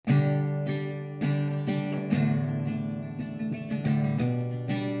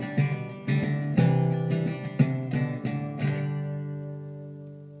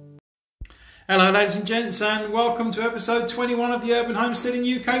Hello ladies and gents, and welcome to episode 21 of the Urban Homesteading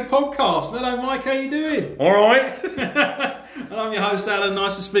UK podcast. Hello Mike, how you doing? Alright. And I'm your host Alan,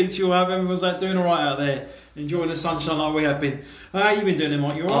 nice to speak to you. I hope everyone's doing alright out there, enjoying the sunshine like we have been. How you been doing then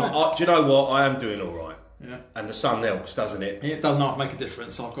Mike, you alright? Do you know what? I am doing alright. Yeah. And the sun helps, doesn't it? It does not make a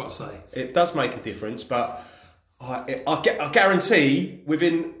difference, I've got to say. It does make a difference, but I guarantee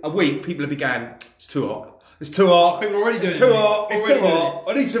within a week people will be going, it's too hot. It's too hot. People are already doing it's it. Too hot. It's Already too doing hot.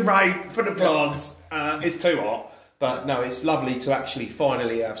 I need some rain for the plants. It's too hot. But no, it's lovely to actually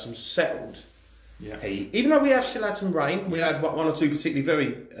finally have some settled heat. Even though we have still had some rain, we had one or two particularly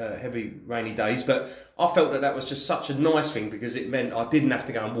very heavy rainy days, but I felt that was just such a nice thing because it meant I didn't have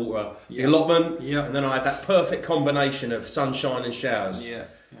to go and water the allotment, and then I had that perfect combination of sunshine and showers.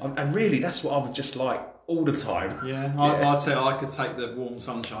 And really, that's what I would just like all the time. I'd say I could take the warm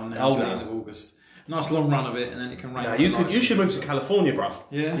sunshine now to the end of August. Nice long run of it, and then it can rain. No, you should move to California, bruv.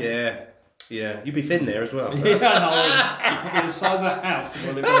 Yeah. You'd be thin there as well. I'd be the size of a house if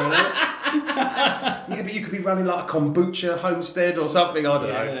I lived over there. You could be running like a kombucha homestead or something. I don't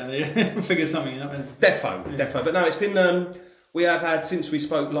know. Yeah. Figure something out. Defo. But no, it's been. We have had, since we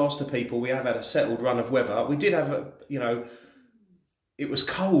spoke last to people, we have had a settled run of weather. We did have it was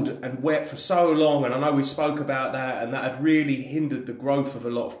cold and wet for so long, and I know we spoke about that, and that had really hindered the growth of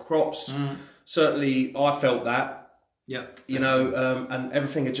a lot of crops. Certainly, I felt that. And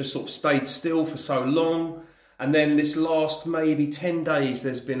everything had just sort of stayed still for so long. And then this last maybe 10 days,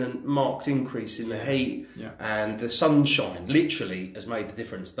 there's been a marked increase in the heat, and the sunshine literally has made the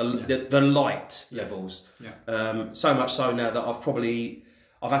difference. The light levels, so much so now that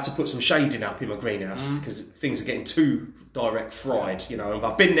I've had to put some shading up in my greenhouse because things are getting too direct fried.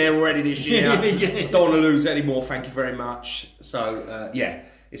 I've been there already this year. I don't want to lose any more. Thank you very much. So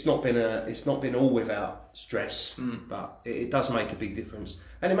it's not been all without stress, but it does make a big difference,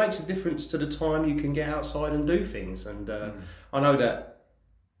 and it makes a difference to the time you can get outside and do things. And I know that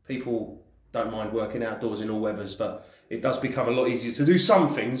people don't mind working outdoors in all weathers, but it does become a lot easier to do some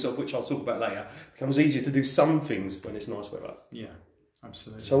things, of which I'll talk about later. It becomes easier to do some things when it's nice weather. Yeah.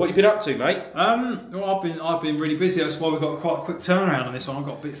 Absolutely. So what have you been up to, mate? Well, I've been really busy. That's why we've got quite a quick turnaround on this one. I've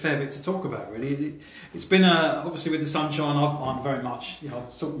got a fair bit to talk about, really. It's been obviously with the sunshine. I'm very much, I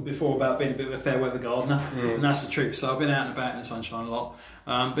was talking before about being a bit of a fair weather gardener, and that's the truth. So I've been out and about in the sunshine a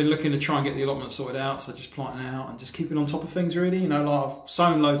lot. Been looking to try and get the allotment sorted out. So just planting out and just keeping on top of things, really. Like I've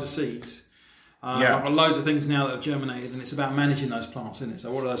sown loads of seeds. I've got loads of things now that have germinated, and it's about managing those plants, isn't it?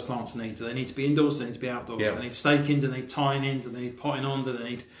 So what do those plants need? Do they need to be indoors? Do they need to be outdoors? Do they need staking? Do they need tying in? Do they need potting on? Do they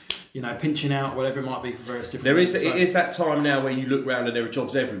need, pinching out? Whatever it might be for various different things. It is that time now where you look round and there are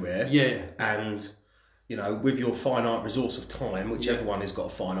jobs everywhere. Yeah. And, with your finite resource of time, which everyone has got a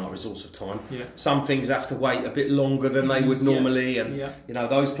finite resource of time, some things have to wait a bit longer than they would normally. And,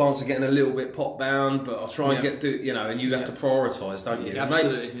 those plants are getting a little bit pot bound, but I'll try and and you have to prioritise, don't you?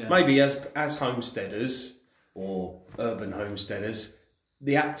 Absolutely. Maybe as homesteaders or urban homesteaders,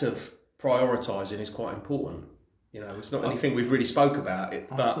 the act of prioritising is quite important. It's not anything we've really spoke about it,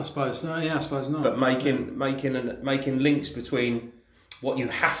 but I suppose not. But making links between what you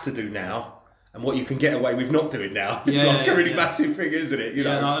have to do now and what you can get away with not doing now. It's a really massive thing, isn't it?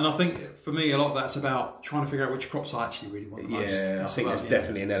 And I think for me a lot of that's about trying to figure out which crops I actually really want the most. I think there's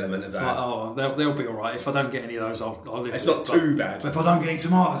definitely an element of that. Like, they'll be all right. If I don't get any of those, I'll live. It's not too bad. But if I don't get any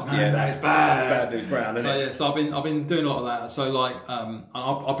tomatoes, man, that's bad. Bad news brown, isn't it? So I've been doing a lot of that. So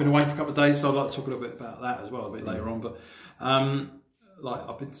I've been away for a couple of days, so I'd like to talk a little bit about that as well a bit later on. But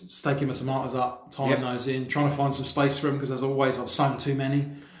I've been staking my tomatoes up, tying those in, trying to find some space for them because as always I've sown too many.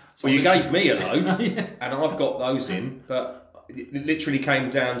 So you gave me a load, and I've got those in, but it literally came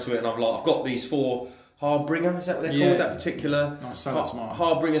down to it, and I've got these 4 Harbinger, is that what they're called? That particular salad tomato.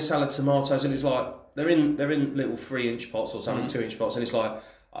 Harbinger salad tomatoes, and it's like they're in little 3-inch pots or something, 2-inch pots, and it's like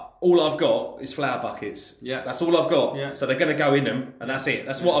all I've got is flower buckets. That's all I've got. So they're going to go in them, and that's it.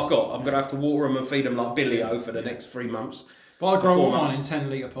 That's what I've got. I'm going to have to water them and feed them like Billy-O for the next 3 months. But I grow all mine in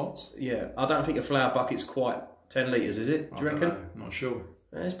 10-litre pots. Yeah, I don't think a flower bucket's quite 10 litres, is it? Do you reckon? Not sure.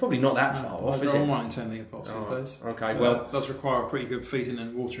 It's probably not that far off, is it? I grow all mine in 10-litre pots these days. Okay, well... It does require a pretty good feeding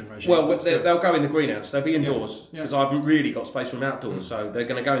and watering regime. Well, they'll go in the greenhouse. They'll be indoors, because I haven't really got space for them outdoors. So they're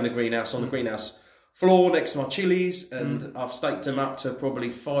going to go in the greenhouse, on the greenhouse floor next to my chilies, and I've staked them up to probably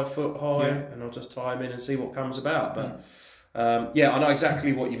 5 foot high, and I'll just tie them in and see what comes about. But I know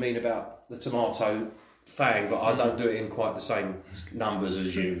exactly what you mean about the tomato thing, but I don't do it in quite the same numbers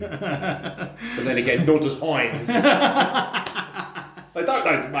as you. But then again, nor does Heinz. They don't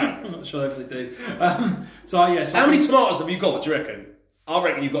know tomato. I'm not sure if they do. So how many tomatoes have you got, do you reckon? I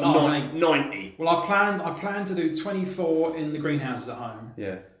reckon you've got 90. Well, I planned to do 24 in the greenhouses at home.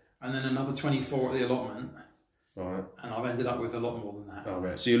 Yeah. and then another 24 at the allotment, Right. and I've ended up with a lot more than that. Oh,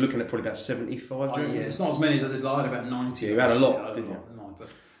 right. So you're looking at probably about 75, do you Yeah, reckon? it's not as many as I did. I had about 90. Yeah, you had a lot, I had didn't you? didn't I?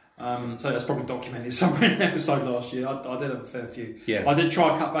 But, so that's probably documented somewhere in an episode last year. I did have a fair few. Yeah. I did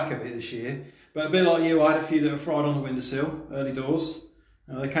try to cut back a bit this year, but a bit like you, I had a few that were fried on the windowsill, early doors.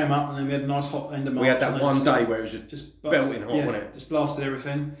 They came up and then we had a nice hot end of March. We had that one day where it was just belting hot, yeah, wasn't it? Just blasted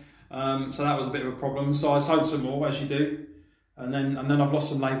everything. So that was a bit of a problem. So I sowed some more, as you do. And then I've lost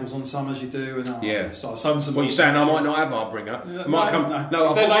some labels on some, as you do. And Yeah. So I sown some What more. are you saying? I might not have Harbringer. No, It might come. no.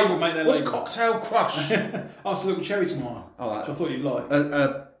 I've Their got label, mate, their What's label. Cocktail Crush? Oh, it's a little cherry tomato, Oh, which I thought you'd like.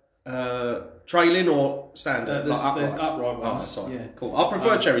 Trailing or standard? The Like upright? upright Oh, ones. sorry. Yeah. Cool. I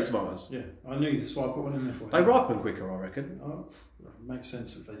prefer cherry tomatoes. Yeah, I knew, that's why I put one in there for you. They ripen quicker, I reckon. Oh, makes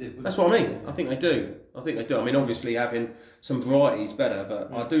sense if they did. wouldn't That's it? what I mean. I think they do. I mean, obviously having some variety is better,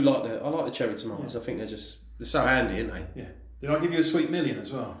 but I do like the cherry tomatoes. I think they're so handy, aren't they? Yeah. Did I give you a sweet million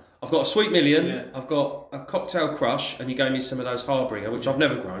as well? I've got a Sweet Million. Yeah. I've got a Cocktail Crush, and you gave me some of those Harbringer, which I've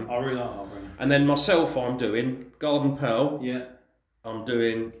never grown. I really like Harbringer. And then myself, I'm doing Garden Pearl. Yeah. I'm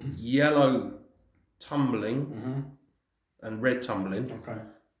doing Yellow Tumbling Mm-hmm. and Red Tumbling, Okay.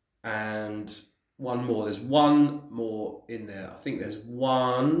 and one more. There's one more in there. I think there's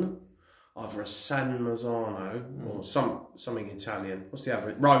one, either a San Marzano or something Italian. What's the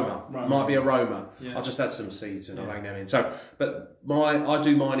other? Roma. Might be a Roma. Yeah. I just had some seeds and I rang them in. So, but I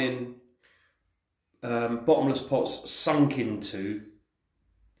do mine in bottomless pots sunk into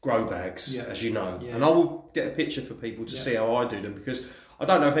grow bags, as you know. Yeah. And I will get a picture for people to see how I do them, because I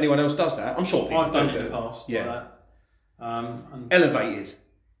don't know if anyone else does that. I'm sure people I've done it do in the past. Yeah. Like that. And Elevated.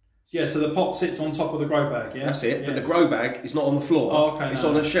 yeah, so the pot sits on top of the grow bag, yeah? That's it. Yeah. But the grow bag is not on the floor. Oh, okay, it's no.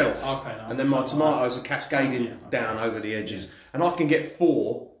 on a shelf. Okay, no. And then my tomatoes are cascading Yeah, okay. down over the edges. And I can get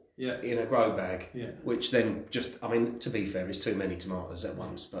 4 Yeah. in a grow bag, Yeah. which then to be fair, is too many tomatoes at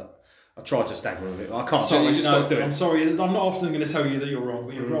once. But I try to stagger a bit. I can't. Sorry, I just got to do it. I'm sorry. I'm not often going to tell you that you're wrong,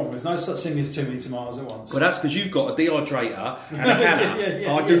 but you're wrong. There's no such thing as too many tomatoes at once. Well, that's because you've got a dehydrator and a canner.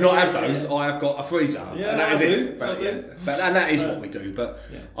 I do not have those. I have got a freezer, Yeah, and that I is do. it. I But, do. and that is what we do. But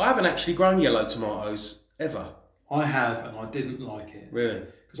I haven't actually grown yellow tomatoes ever. I have, and I didn't like it. Really?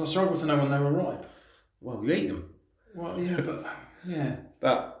 Because I struggled to know when they were ripe. Well, you eat them. Well, yeah, but yeah.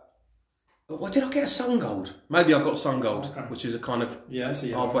 But what did I get? A sun gold? Maybe I got sun gold, Okay. which is a kind of Yeah, so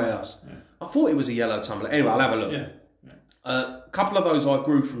halfway house. Yeah. I thought it was a yellow tumbler. Anyway, I'll have a look. Yeah. A couple of those I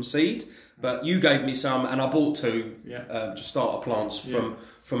grew from seed, but you gave me some, and I bought 2 just starter plants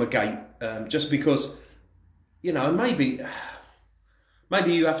from a gate, just because, maybe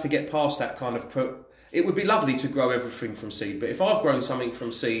you have to get past that kind of. It would be lovely to grow everything from seed, but if I've grown something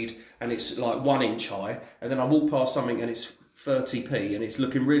from seed and it's like 1 inch high, and then I walk past something and it's 30p and it's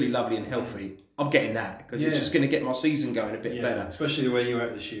looking really lovely and healthy, I'm getting that, because it's just going to get my season going a bit better. Especially the way you were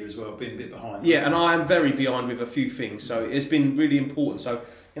at this year as well, being a bit behind. Yeah, and I am very behind with a few things, so it's been really important. So,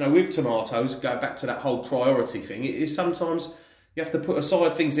 with tomatoes, go back to that whole priority thing, it is sometimes you have to put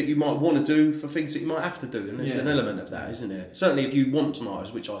aside things that you might want to do for things that you might have to do, and there's an element of that, isn't there? Certainly if you want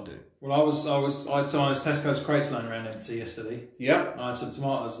tomatoes, which I do. Well, I had some of those Tesco's crates laying around empty yesterday. Yeah. I had some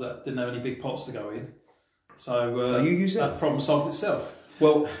tomatoes that didn't have any big pots to go in. So you use that problem solved itself.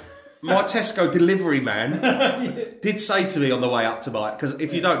 Well, my Tesco delivery man did say to me on the way up to buy it, because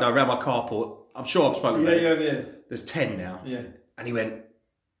if you don't know, around my carport, I'm sure I've spoken about it. Yeah. There's 10 now. Yeah. And he went,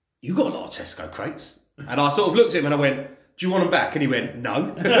 "You got a lot of Tesco crates?" And I sort of looked at him and I went, "Do you want them back?" And he went,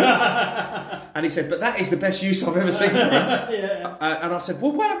 "No." And he said, "But that is the best use I've ever seen for them." And I said,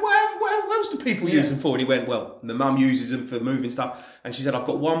 "Well, where else do people use them for?" And he went, "Well, my mum uses them for moving stuff." And she said, "I've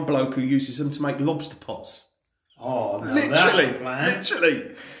got one bloke who uses them to make lobster pots." Oh, no, that's a plan.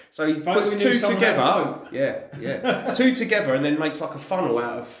 Literally. So he If only puts we knew 2 someone together. had a boat. Yeah. 2 together, and then makes like a funnel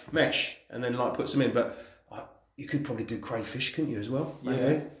out of mesh, and then like puts them in. But you could probably do crayfish, couldn't you, as well? Maybe.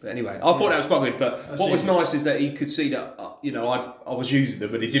 Yeah. But anyway, I thought that was quite good. But That's what was genius. nice is that he could see that I was using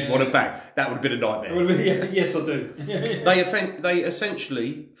them, and he didn't want it back. That would have been a nightmare. Yes, I do. They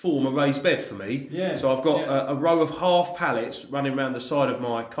essentially form a raised bed for me. Yeah. So I've got a row of half pallets running around the side of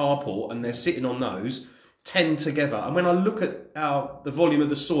my carport, and they're sitting on those, 10 together. And when I look at the volume of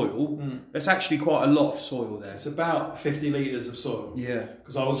the soil, there's actually quite a lot of soil there. It's about 50 litres of soil. Yeah.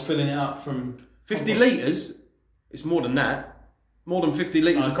 Because I was filling it up from 50 litres? It's more than that. More than 50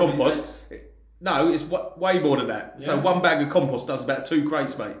 litres of probably compost. No, it's way more than that. So Yeah. 1 bag of compost does about 2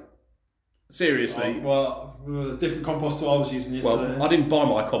 crates, mate. Seriously. Well, a different compost to what I was using yesterday. Well, I didn't buy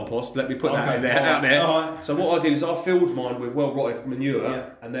my compost. Let me put that in there, out there. Alright. So what I did is I filled mine with well-rotted manure, Yeah.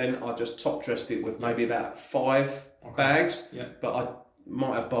 and then I just top dressed it with maybe about 5 bags. Yeah. But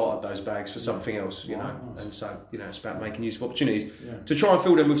might have bartered those bags for something else, you know. Nice. And so, you know, it's about making use of opportunities. Yeah. To try and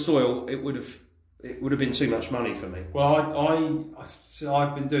fill them with soil, it would have been too much money for me. Well,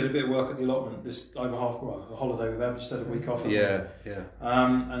 I've been doing a bit of work at the allotment this over the holiday we've had, just had a week off. Yeah.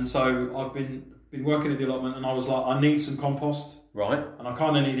 And so I've been working at the allotment, and I was like, I need some compost, Right. and I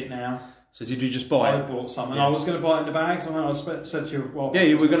kind of need it now. So did you just buy I it? bought some, and I was going to buy it in the bags. And I said to you, well, Yeah,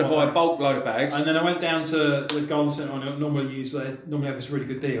 you were going to buy a bulk load of bags. And then I went down to the garden centre I normally use, where they normally have this really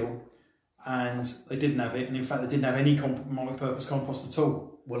good deal, and they didn't have it. And in fact, they didn't have any multi-purpose compost at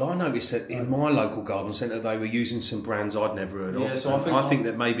all. Well, I noticed that in my local garden centre they were using some brands I'd never heard of. Yeah, so I think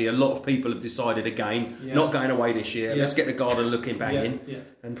that maybe a lot of people have decided again, not going away this year. Let's get the garden looking banging. Yeah.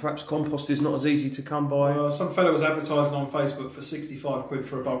 And perhaps compost is not as easy to come by. Some fellow was advertising on Facebook for 65 quid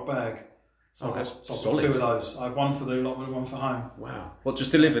for a bulk bag. So that's I got solid. 2 of those. I had one for the allotment and one for home. Wow! What,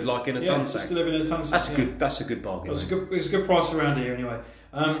 just delivered like in a ton sack? Just delivered in a ton sack. That's a good bargain. It was a good price around here anyway.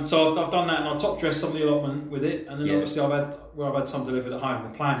 So I've done that, and I top dressed some of the allotment with it, and then obviously I've had some delivered at home.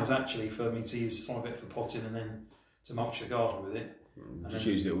 The plan was actually for me to use some of it for potting and then to mulch the garden with it. Just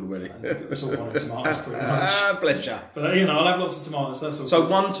used it already. It's all one tomatoes pretty much. Bless you. But I'll have lots of tomatoes. That's all. So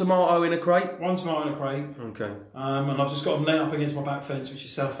good. one tomato in a crate. One tomato in a crate. Okay. And I've just got them leant up against my back fence, which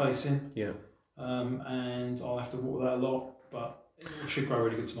is south facing. Yeah. And I'll have to water that a lot, but it should grow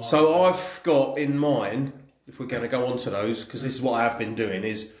really good tomatoes. So I've got in mind, if we're going to go on to those, because this is what I have been doing,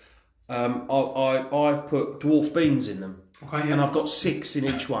 is I've put dwarf beans in them. Okay, yeah. And I've got 6 in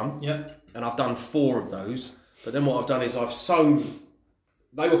each one. Yeah. And I've done 4 of those. But then what I've done is I've sown,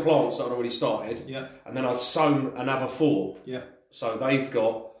 they were plants that I'd already started. Yeah. And then I've sown another 4. Yeah. So they've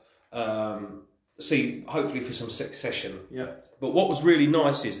got, hopefully for some succession. Yeah. But what was really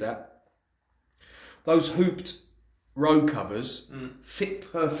nice is that those hooped row covers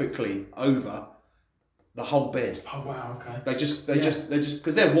fit perfectly over the whole bed. Oh wow! Okay. They just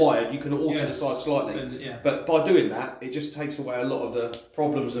because they're wired, you can alter the size slightly. Yeah. But by doing that, it just takes away a lot of the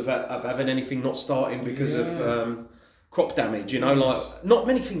problems of having anything not starting because of crop damage. You know, like not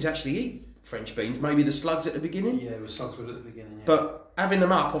many things actually eat French beans. Maybe the slugs at the beginning. Yeah, it was slugs at the beginning. Yeah. But having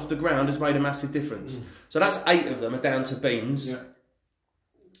them up off the ground has made a massive difference. So that's 8 of them are down to beans. Yeah.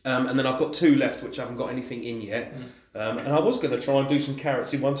 And then I've got 2 left which I haven't got anything in yet. And I was going to try and do some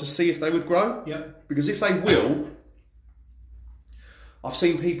carrots in one to see if they would grow. Yeah. Because if they will, I've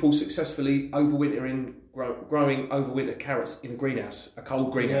seen people successfully growing overwinter carrots in a greenhouse, a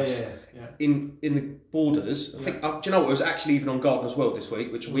cold greenhouse. Yeah. In the borders. I think, do you know what? It was actually even on Gardener's World this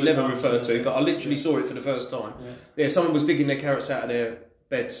week, which we never referred to, but I literally saw it for the first time. Yeah, someone was digging their carrots out of their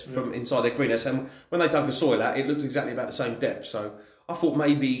beds from inside their greenhouse, and when they dug the soil out, it looked exactly about the same depth. So I thought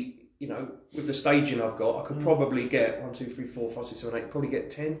maybe, with the staging I've got, I could probably get 1, 2, 3, 4, 5, 6, 7, 8, probably get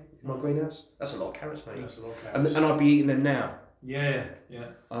 10 in my greenhouse. That's a lot of carrots, mate. That's a lot of carrots. And I'd be eating them now. Yeah.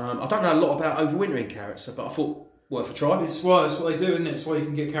 I don't know a lot about overwintering carrots, but I thought worth a try. It's what they do, isn't it? It's why you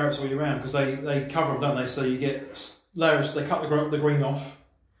can get carrots all year round, because they cover them, don't they? So you get layers. They cut the green off,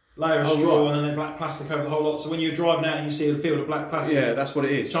 layer of straw, and then they black plastic over the whole lot. So when you're driving out and you see a field of black plastic, that's what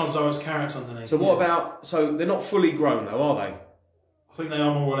it is. Chances are it's carrots underneath. So what about? So they're not fully grown though, are they? I think they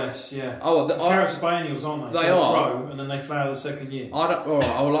are more or less, yeah. Carrots are biennials, aren't they? They are. Grow and then they flower the second year.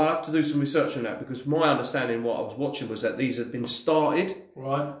 I'll have to do some research on that, because my understanding, what I was watching, was that these had been started,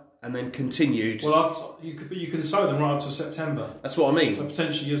 right, and then continued. Well, you can sow them right up to September. That's what I mean. So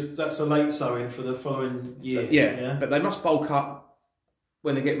potentially that's a late sowing for the following year. Yeah, but they must bulk up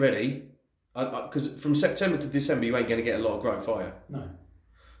when they get ready, because from September to December you ain't going to get a lot of growth, are you? No.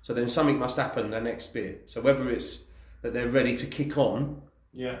 So then something must happen the next bit. So whether it's that they're ready to kick on,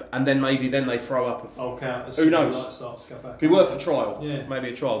 and then maybe they throw up. Who knows? Light starts to go back. Be worth a trial. Yeah. Maybe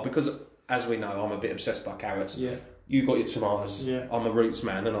a trial, because as we know, I'm a bit obsessed by carrots. Yeah. You got your tomatoes. Yeah. I'm a roots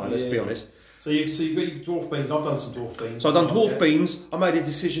man, and let's be honest. So you've got your dwarf beans. I've done some dwarf beans. So I've done dwarf beans. I made a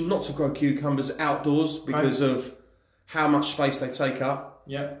decision not to grow cucumbers outdoors because of how much space they take up.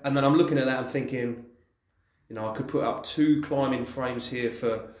 Yeah. And then I'm looking at that and thinking, I could put up 2 climbing frames here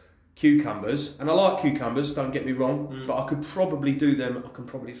for cucumbers, and I like cucumbers, don't get me wrong, but I could probably do them. I can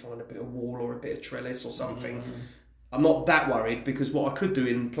probably find a bit of wall or a bit of trellis or something. I'm not that worried, because what I could do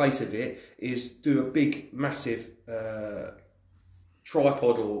in place of it is do a big, massive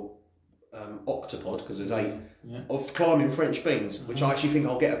tripod or octopod, because there's 8 of climbing French beans, which I actually think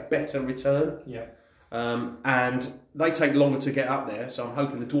I'll get a better return. Yeah. And they take longer to get up there, so I'm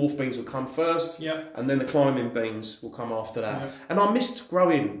hoping the dwarf beans will come first, and then the climbing beans will come after that. Yeah. And I missed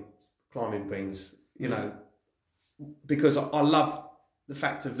growing climbing beans, because I love the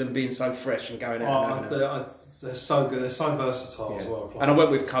fact of them being so fresh and going out. They're so good. They're so versatile as well. And I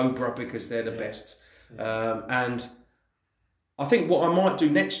went with Cobra because they're the best. And I think what I might do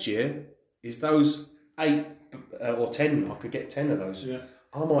next year is those 8 or 10. I could get 10 of those. Yeah.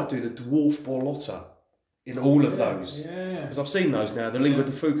 I might do the dwarf borlotta in all of those. Yeah. Because I've seen those now. The Lingua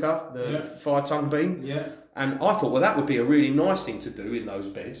de Fuca, the 5-tongue bean. Yeah. And I thought, well, that would be a really nice thing to do in those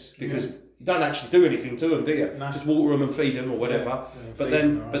beds because you don't actually do anything to them, do you? No. Just water them and feed them or whatever.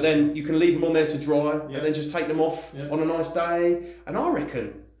 Yeah, but then you can leave them on there to dry and then just take them off Yeah. on a nice day. And I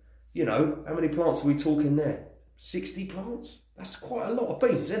reckon, how many plants are we talking there? 60 plants? That's quite a lot of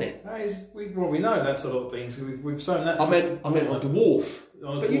beans, isn't it? That is, we know that's a lot of beans. We've sown that. I meant a dwarf.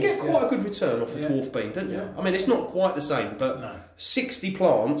 But you get quite a good return off a Yeah. dwarf bean, don't you? Yeah. I mean, it's not quite the same, but 60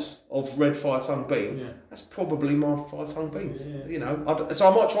 plants of red 5-tongue bean, that's probably my 5-tongue beans. Yeah.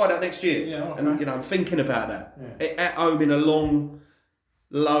 So I might try that next year. Yeah, okay. And, I'm thinking about that. Yeah. At home in a long,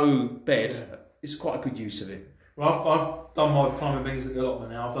 low bed, it's quite a good use of it. Well, I've done my climbing beans at the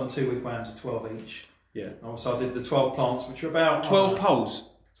allotment now. I've done 2 wigwams of 12 each. Yeah. So I did the 12 plants, which are about 12 poles.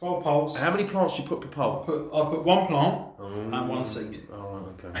 12 poles. How many plants do you put per pole? I put 1 plant and 1 seed.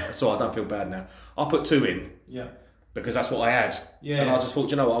 Oh, okay. So I don't feel bad now. I put 2 in. Yeah. Because that's what I had. Yeah. And I just thought,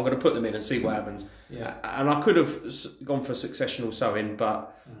 you know what, I'm going to put them in and see what happens. Yeah. And I could have gone for successional sowing,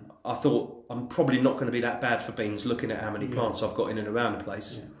 but I thought I'm probably not going to be that bad for beans looking at how many plants I've got in and around the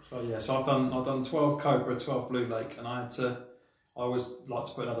place. Yeah. So I've done 12 Cobra, 12 Blue Lake, and I always like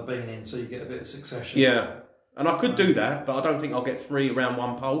to put another bean in so you get a bit of succession. Yeah. And I could do that, but I don't think I'll get 3 around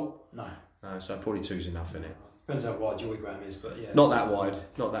 1 pole. No. So probably 2's enough, innit? Depends how wide your wigwam is, but yeah. Not that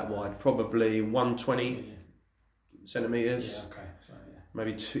wide. Probably 120 centimetres. Yeah, okay. So,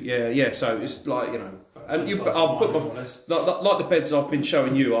 Maybe 2. Yeah. So it's like, and Seems I'll put more or less. like the beds I've been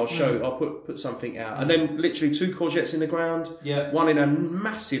showing you. I'll put something out, and then literally 2 courgettes in the ground. Yeah. 1 in a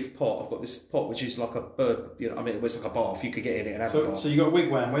massive pot. I've got this pot which is like a bird. It's like a bath. You could get in it and have a bath. So you got a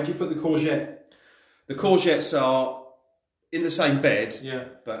wigwam. Where do you put the courgette? The courgettes are in the same bed,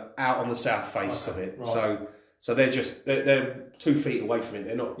 but out on the south face of it. Right. So they're 2 feet away from it.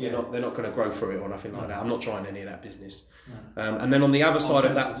 They're not going to grow through it or nothing like that. I'm not trying any of that business. No. And then on the other side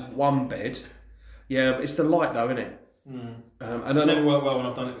of that one bed, it's the light though, isn't it? And It's never worked well when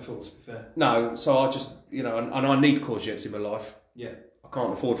I've done it before, to be fair. No, so I just and I need courgettes in my life. Yeah. I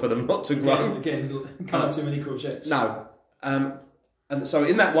can't afford for them not to grow. Again, can't have too many courgettes. No. And so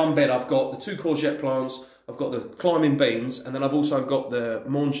in that one bed, I've got the 2 courgette plants, I've got the climbing beans, and then I've also got the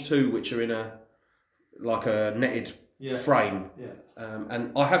Mange 2, which are in a netted frame. Yeah.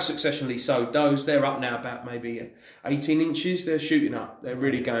 And I have successionally sowed those. They're up now about maybe 18 inches. They're shooting up. They're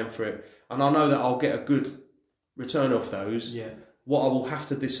really going for it. And I know that I'll get a good return off those. Yeah. What I will have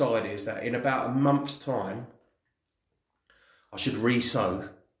to decide is that in about a month's time, I should re-sow.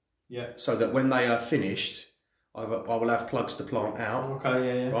 Yeah. So that when they are finished, I will have plugs to plant out.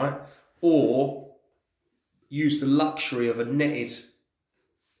 Okay, yeah. Right? Or use the luxury of a netted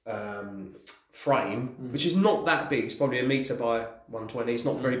frame, which is not that big. It's probably 1 metre by 120. It's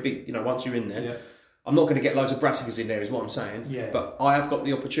not very big, once you're in there. Yeah. I'm not going to get loads of brassicas in there is what I'm saying. Yeah. But I have got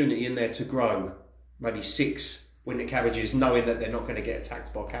the opportunity in there to grow maybe 6 winter cabbages, knowing that they're not going to get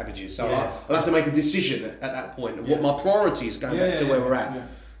attacked by cabbages. So I'll have to make a decision at that point of what my priority is going back to where we're at. Yeah.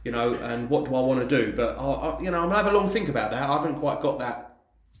 And what do I want to do? But I'm going to have a long think about that. I haven't quite got that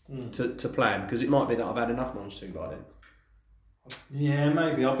to plan, because it might be that I've had enough Mange 2 by then. Yeah,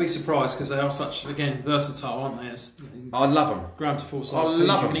 maybe. I'll be surprised because they are such, again, versatile, aren't they? I love them. Ground to full size. I love You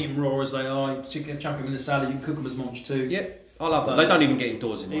them. can eat them raw as they are. You can chuck them in the salad. You can cook them as Mange 2. Yeah, I love them. They don't even get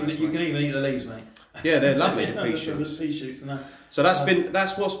indoors in You can even eat the leaves, mate. Yeah, they're lovely, the pea The shoots. pea shoots and that. So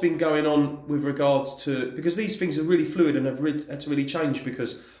that's what's been going on with regards to, because these things are really fluid and have had to really change,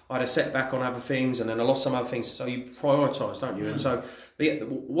 because I had a setback on other things and then I lost some other things. So you prioritise, don't you? And so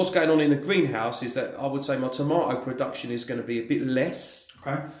what's going on in the greenhouse is that I would say my tomato production is going to be a bit less.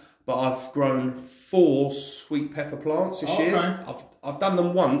 Okay. But I've grown 4 sweet pepper plants this year. I've done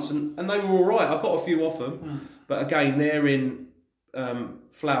them once and they were all right. I got a few off them, but again they're in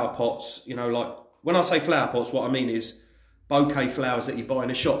flower pots. Like when I say flower pots, what I mean is bouquet flowers that you buy in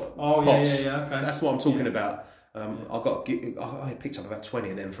a shop. Oh, pots. yeah. Okay. That's what I'm talking about. I picked up about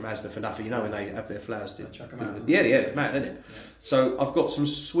 20 of them from Asda for nothing. When they have their flowers, chuck them out. Yeah, it's mad, isn't it? Yeah. So I've got some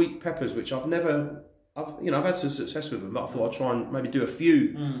sweet peppers which I've had some success with them, but I thought I'd try and maybe do a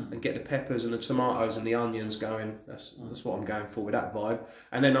few and get the peppers and the tomatoes and the onions going. That's what I'm going for with that vibe.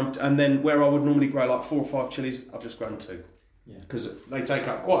 And then where I would normally grow like 4 or 5 chilies, I've just grown 2 because they take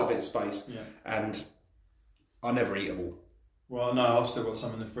up quite a bit of space and I never eat them all. Well, no, I've still got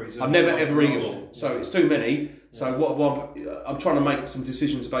some in the freezer. I've never ever eaten them all, so it's too many. So what I'm trying to make some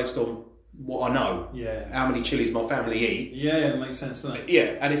decisions based on what I know. Yeah. How many chilies my family eat. Yeah, it makes sense, doesn't it?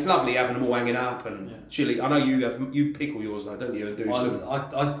 Yeah, and it's lovely having them all hanging up and chili. I know you pickle yours though, don't you? And do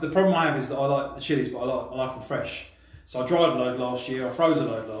the problem I have is that I like the chilies, but I like them fresh. So I dried a load last year. I froze a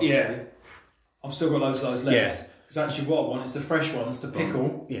load last year. I've still got loads of those left. Yeah. Because actually, what I want is the fresh ones to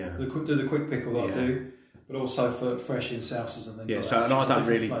pickle. Do the quick pickle that I do, but also for fresh in sauces and things. Yeah. Like So that, and I don't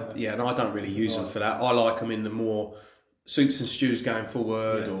really. flavour. Yeah, and I don't really use them for that. I like them in the more soups and stews going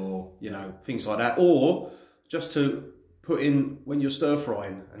forward, or things like that, or just to put in when you're stir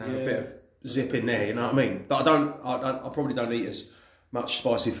frying and have a bit of zip in there. You know what I mean? But I probably don't eat as much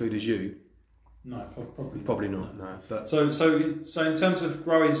spicy food as you. No, probably not. No, but so in terms of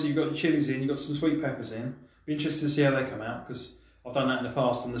growing, so you've got your chilies in, you've got some sweet peppers in. Be interested to see how they come out because I've done that in the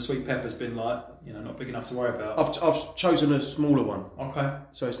past, and the sweet pepper's been like not big enough to worry about. I've chosen a smaller one. Okay.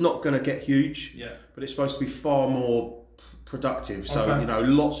 So it's not going to get huge. Yeah. But it's supposed to be far more productive. So Okay.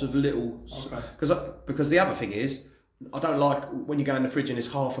 lots of little. Okay. Because the other thing is, I don't like when you go in the fridge and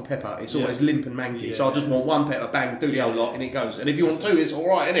it's half a pepper. It's always limp and mangy. Yeah. So I just want one pepper, bang, do the whole lot, and it goes. And if you want two, it's all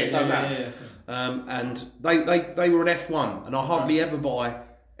right, isn't it? Don't matter. And they were an F1, and I hardly ever buy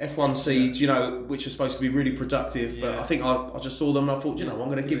F1 seeds, which are supposed to be really productive. But I think I just saw them and I thought, I'm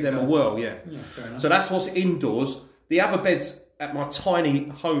going to give them a whirl. Yeah. Fair enough. So that's what's indoors. The other beds at my tiny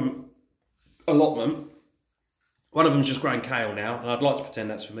home allotment. One of them's just growing kale now, and I'd like to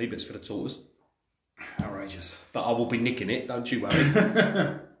pretend that's for me, but it's for the tortoise. Outrageous. But I will be nicking it, don't you worry.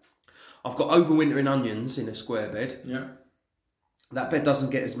 I've got overwintering onions in a square bed. Yeah. That bed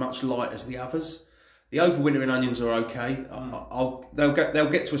doesn't get as much light as the others. The overwintering onions are okay. They'll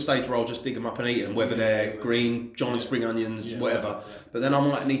get to a stage where I'll just dig them up and eat them, whether they're green, giant spring onions, whatever. Yeah. But then I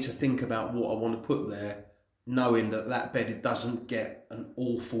might need to think about what I want to put there, knowing that bed it doesn't get an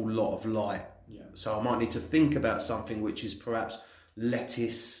awful lot of light. Yeah. So I might need to think about something which is perhaps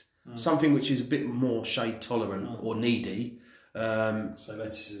lettuce, something which is a bit more shade tolerant or needy. So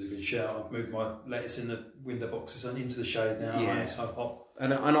lettuce is a good shout. I've moved my lettuce in the window boxes and into the shade now. Yeah. It's so hot.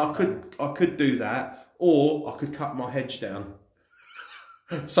 And I could do that, or I could cut my hedge down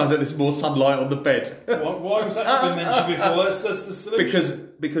so that there's more sunlight on the bed. Why was that not been mentioned before? That's the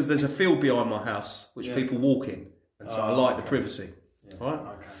solution. Because there's a field behind my house which people walk in, and so I like the privacy. Yeah. Right?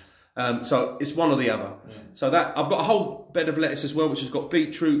 Okay. So it's one or the other. Yeah. So that I've got a whole bed of lettuce as well, which has got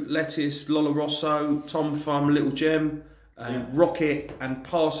beetroot, lettuce, Lola Rosso, Tom Thumb, Little Gem, and rocket and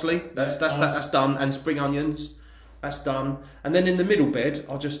parsley. That's done, and spring onions. That's done. And then in the middle bed,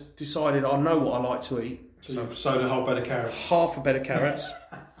 I just decided I know what I like to eat. So you've sowed a whole bed of carrots. Half a bed of carrots.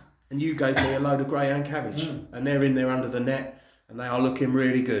 And you gave me a load of greyhound cabbage. And they're in there under the net, and they are looking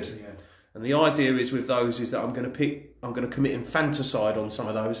really good. Yeah. And the idea is with those is that I'm going to commit infanticide on some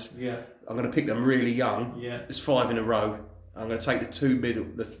of those. Yeah. I'm going to pick them really young. Yeah. There's 5 in a row. I'm going to take the 2 middle,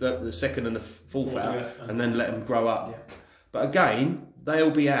 the second and the fourth out, and then let them grow up. Yeah. But again, they'll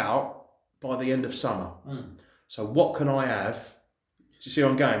be out by the end of summer. So what can I have? Do you see where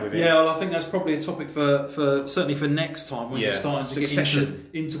I'm going with it? Yeah, well, I think that's probably a topic for certainly for next time when you're starting to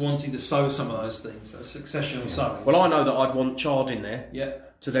get into wanting to sow some of those things. A succession of sowing. Well, I know that I'd want chard in there. Yeah.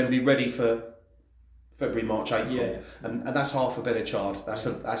 To then be ready for February, March, April. Yeah. And that's half a bed of chard. That's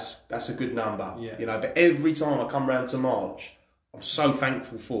a good number. Yeah. But every time I come round to March, I'm so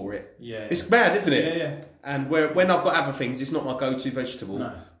thankful for it. Yeah. It's mad, isn't it? Yeah. And when I've got other things, it's not my go-to vegetable.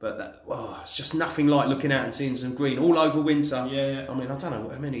 No. But it's just nothing like looking out and seeing some green all over winter. Yeah. I mean, I don't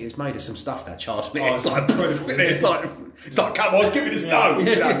know. I mean, it's made of some stuff, that chard. It's like it's like, come on, give me the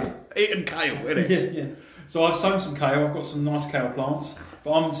snow. Eating kale, isn't it? Yeah. So I've sown some kale. I've got some nice kale plants,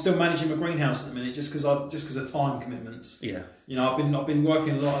 but I'm still managing my greenhouse at the minute just because of time commitments. Yeah. I've been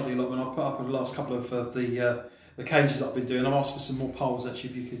working a lot of the allotment. I put up the last couple of the cages that I've been doing. I've asked for some more poles actually.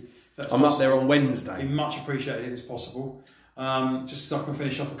 If you could. I'm up there on Wednesday. It'd be much appreciated if it's possible. Just so I can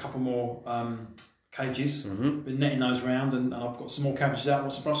finish off a couple more cages. Mm-hmm. Been netting those round, and I've got some more cabbages out.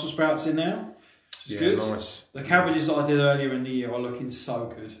 Got some Brussels sprouts in now. Which is good. Nice. The cabbages that I did earlier in the year are looking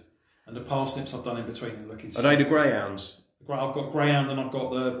so good, and the parsnips I've done in between are looking. Are they the greyhounds? I've got greyhound and I've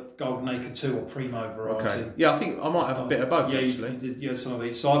got the Golden Acre 2 or Primo variety. Okay. Yeah, I think I might have a bit of both actually. Yeah, some of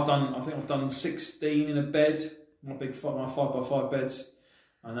these. So I think I've done 16 in a bed. My 5x5 beds.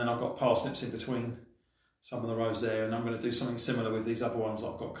 And then I've got parsnips in between some of the rows there, and I'm going to do something similar with these other ones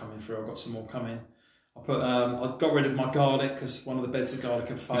I've got coming through. I've got some more coming. I got rid of my garlic because one of the beds of garlic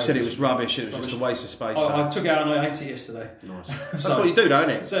had failed. You said it was rubbish. It was just a waste of space. I took it out and I ate it yesterday. Nice. That's what you do, don't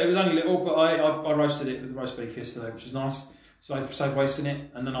it? So it was only little, but I roasted it with roast beef yesterday, which was nice. So I've saved wasting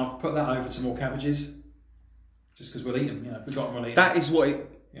it, and then I've put that over to more cabbages, just because we'll eat them. We've got them, we'll eat them. That is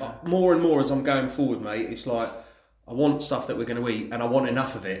what more and more as I'm going forward, mate. It's like I want stuff that we're going to eat, and I want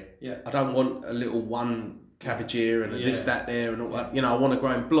enough of it. Yeah. I don't want a little one cabbage here and this, that there, and all that. You know, I want to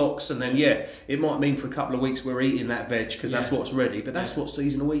grow in blocks, and then it might mean for a couple of weeks we're eating that veg because that's what's ready. But that's what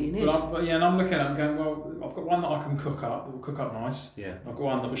seasonal eating is. And I'm looking at it and going, well, I've got one that I can cook up. It will cook up nice. Yeah. I've got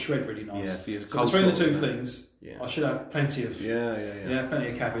one that will shred really nice. Yeah. For you, so between the two things, I should have plenty of plenty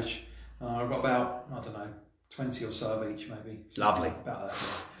of cabbage. I've got about 20 or so of each, maybe. Lovely. About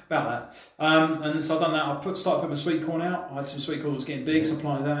that. And so I've done that. I started putting my sweet corn out. I had some sweet corn that was getting big, so I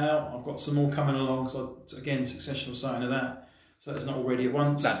planted that out. I've got some more coming along. So again, successional sowing of that. So it's not all ready at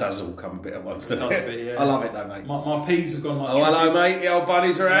once. That does all come a bit at once, doesn't it? Does a bit, yeah. I love it though, mate. My peas have gone like hello, mate. The old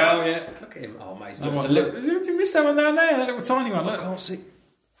bunnies are out. Oh, yeah. Look at him. Oh, mate. You missed that one down there, that little tiny one. I can't see.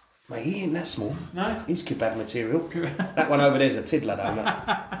 Mate, he ain't that small. No? He's kebab material. That one over there's a tiddler, don't it?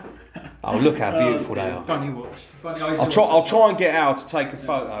 Oh, look how beautiful they are. Bunny watch. I'll try and get out to take a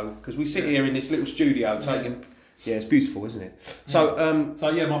photo because we sit here in this little studio taking. Yeah, it's beautiful, isn't it? So,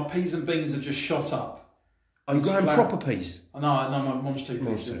 my peas and beans have just shot up. Are you growing proper peas? No, my mum's two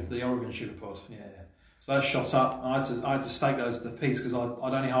peas, the Oregon sugar pod. Yeah. So those shot up. I had to stake the peas because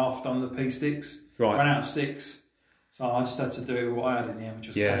I'd only half done the pea sticks. Right. Ran out of sticks. So I just had to do it with what I had in there,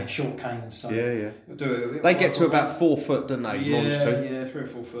 which was short canes. So They get to about 4 foot, don't they? Yeah, 3 or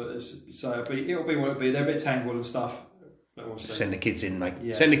 4 foot. So it'll be what it'll be. They're a bit tangled and stuff. But we'll see. Send the kids in, mate.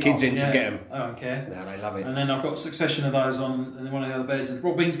 Yeah, Send the kids in to get them. I don't care. No, they love it. And then I've got a succession of those on one of the other beds. And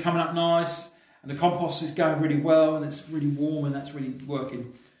raw beans coming up nice, and the compost is going really well, and it's really warm, and that's really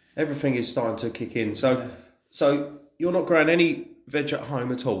working. Everything is starting to kick in. So you're not growing any veg at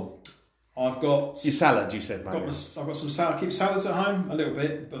home at all? I've got your salad. You said, mate. I've got some salad. I keep salads at home a little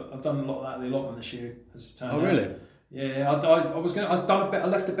bit, but I've done a lot of that at the allotment this year. As it turned out. Really? Yeah, I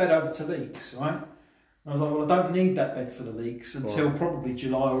left the bed over to leeks, right? And I was like, well, I don't need that bed for the leeks until probably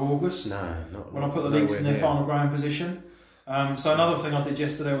July or August. No, not when I put the leeks in their final growing position. So another thing I did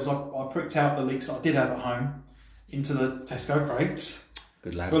yesterday was I pricked out the leeks that I did have at home into the Tesco crates.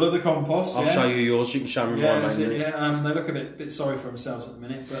 Good lad. Full of the compost. I'll show you yours. You can show me mine. They look a bit sorry for themselves at the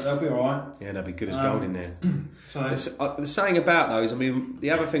minute, but they'll be all right. Yeah, they'll be good as gold in there. So the saying about those, I mean, the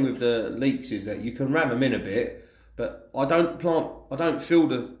other thing with the leeks is that you can ram them in a bit, but I don't fill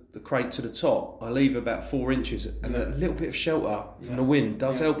the crate to the top. I leave about 4 inches, and a little bit of shelter from the wind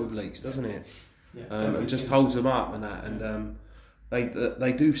does help with leeks, doesn't it? Yeah, and just holds them up and that, and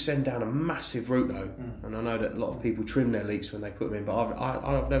they do send down a massive root though, and I know that a lot of people trim their leeks when they put them in, but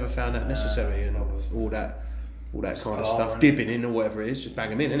I've never found that necessary, and all that kind of stuff, dipping in or whatever it is, just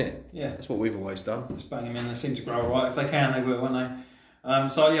bang them in, innit? Yeah, that's what we've always done. Just bang them in. They seem to grow all right. If they can, they will, won't they?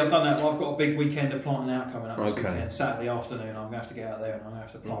 I've done that. Well, I've got a big weekend of planting out coming up this weekend. Saturday afternoon, I'm going to have to get out there and I'm going to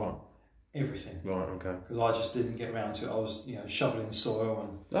have to plant everything. Right, okay. Because I just didn't get around to it. I was, shoveling soil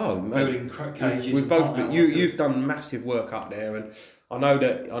and building cages. We've both you've done massive work up there, and I know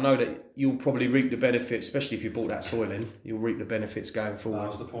that you'll probably reap the benefits, especially if you bought that soil in. You'll reap the benefits going forward. That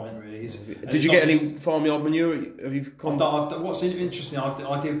was the point, really. Did you get any farmyard manure? Have you? What's interesting?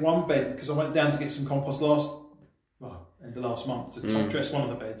 I did one bed because I went down to get some compost in the last month to top dress one of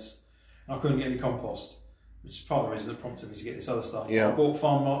the beds, and I couldn't get any compost, which is part of the reason that prompted me to get this other stuff. Yeah. I bought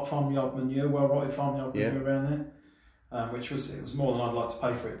farmyard manure, well-rotted farmyard manure around there, it was more than I'd like to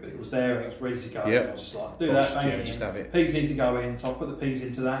pay for it, but it was there and it was ready to go. Yep. I was just like, just have it. Peas need to go in, so I'll put the peas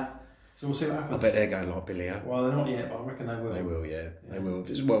into that. So we'll see what happens. I bet they're going like Billy out. Well, they're not yet, but I reckon they will. They will, yeah. They will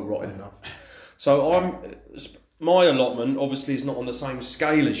if it's well rotted enough. So my allotment obviously is not on the same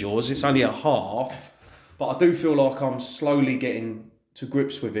scale as yours. It's only a half. But I do feel like I'm slowly getting to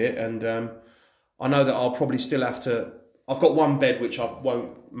grips with it, and I know that I'll probably still have to. I've got one bed which I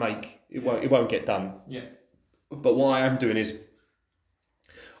won't make. It won't get done. Yeah. But what I am doing is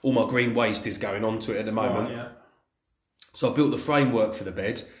all my green waste is going onto it at the moment. Oh, yeah. So I built the framework for the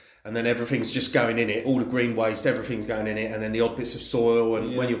bed, and then everything's just going in it. All the green waste, everything's going in it, and then the odd bits of soil.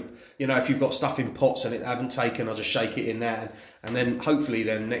 And when if you've got stuff in pots and it haven't taken, I'll just shake it in that, and then hopefully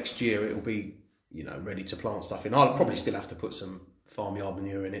next year it'll be ready to plant stuff in. I'll probably still have to put some farmyard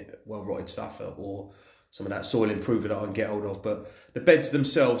manure in it, well-rotted stuff, or some of that soil improver that I can get hold of. But the beds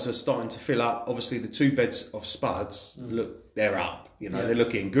themselves are starting to fill up. Obviously, the 2 beds of spuds, they're up. They're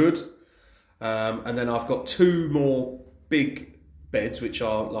looking good. And then I've got 2 more big beds, which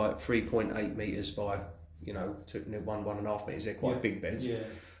are like 3.8 metres by, 1.5 metres. They're quite big beds. Yeah.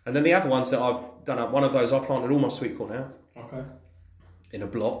 And then the other ones that I've done up, one of those I planted all my sweet corn out. Okay. In a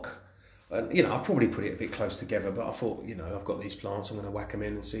block. And, I'll probably put it a bit close together, but I thought, I've got these plants, I'm going to whack them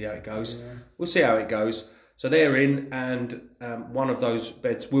in and see how it goes. Yeah. We'll see how it goes. So they're in, and one of those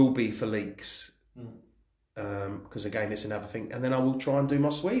beds will be for leeks. because again, it's another thing. And then I will try and do my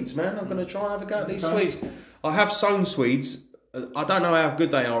Swedes, man. I'm going to try and have a go at these Swedes. I have sown Swedes. I don't know how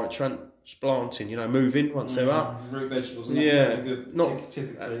good they are at transplanting, moving once they're up. Root vegetables are not very good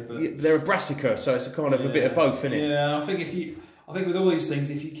typically. But they're a brassica, so it's a kind of a bit of both, isn't it? Yeah, I think with all these things,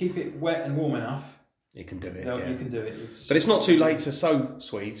 if you keep it wet and warm enough, you can do it. You can do it. But it's not too late to sow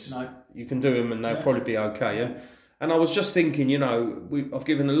Swedes. No. You can do them and they'll probably be okay. And I was just thinking, I've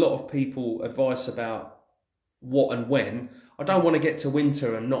given a lot of people advice about what and when. I don't want to get to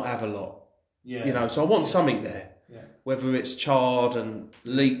winter and not have a lot. Yeah. So I want something there. Yeah. Whether it's chard and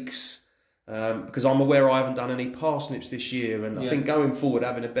leeks, because I'm aware I haven't done any parsnips this year, and I think going forward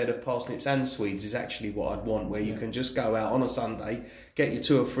having a bed of parsnips and Swedes is actually what I'd want, where you can just go out on a Sunday, get your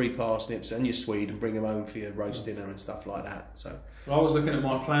 2 or 3 parsnips and your Swede and bring them home for your roast dinner and stuff like that. So I was looking at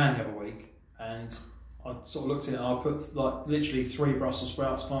my plan the other week, and I sort of looked at it and I put literally 3 Brussels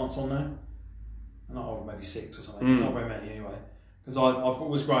sprouts plants on there, and maybe 6 or something, not very many anyway. Because I've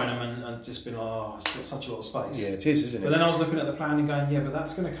always grown them and just been it's got such a lot of space. Yeah, it is, isn't it? But then I was looking at the plan and going, but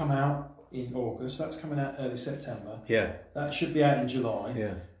that's going to come out in August. That's coming out early September. Yeah. That should be out in July.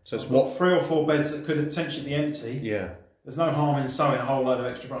 Yeah. So it's what 3 or 4 beds that could potentially be empty. Yeah. There's no harm in sowing a whole load of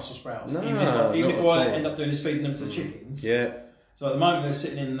extra Brussels sprouts. No, even if what I end up doing is feeding them to the chickens. Yeah. So at the moment they're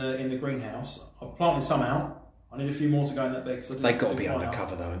sitting in the greenhouse. I've planted some out. I need a few more to go in that bed. They've got to be under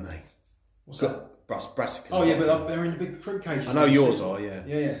cover though, haven't they? What's that? Brassicas. Oh yeah, but they're in the big fruit cages. I know yours are, yeah.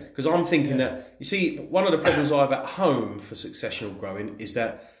 Yeah. Because I'm thinking that, you see, one of the problems I have at home for successional growing is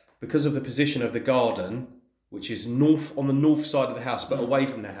that because of the position of the garden, which is on the north side of the house, but away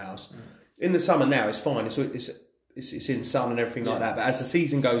from the house, in the summer now it's fine. It's in sun and everything like that. But as the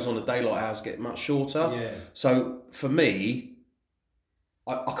season goes on, the daylight hours get much shorter. Yeah. So for me,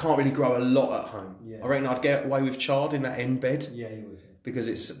 I can't really grow a lot at home. Yeah. I reckon I'd get away with chard in that end bed. Yeah, you would. Because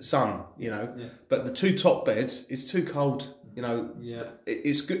it's sun, But the 2 top beds, it's too cold, Yeah.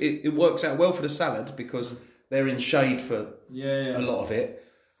 It's good. It works out well for the salad because they're in shade for a lot of it.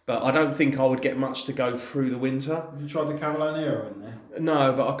 But I don't think I would get much to go through the winter. Have you tried the Carolina Nero in there?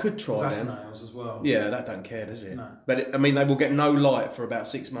 No, but I could try them. That's nails as well. Yeah, that don't care, does it? No. But they will get no light for about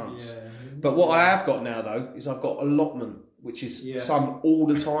 6 months. Yeah. But what I have got now though is I've got allotment, which is sun all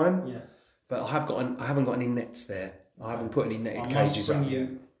the time. Yeah. But I haven't got any nets there. I haven't put any netted cages up.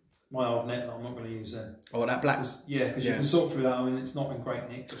 My old net that I'm not going to use then. Oh, that black? Because you can sort through that. I mean, it's not in great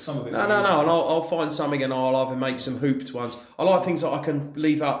nick, but some of it... No, and I'll find something and I'll either make some hooped ones. I like things that I can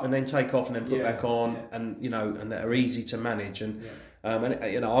leave up and then take off and then put back on and, and that are easy to manage. And,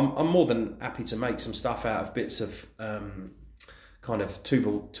 I'm more than happy to make some stuff out of bits of... kind of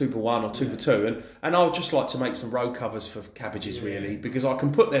tuber 1 or tuber 2 and I'll just like to make some row covers for cabbages really, because I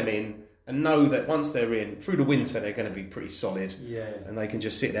can put them in and know that once they're in through the winter they're going to be pretty solid and they can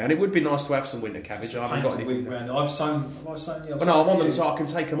just sit there, and it would be nice to have some winter cabbage. I haven't got anything around. I've sown the but no, I want them so I can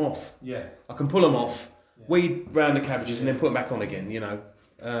take them off. I can pull them off, weed round the cabbages and then put them back on again,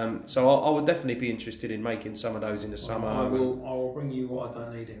 so I would definitely be interested in making some of those in the summer. I will bring you what I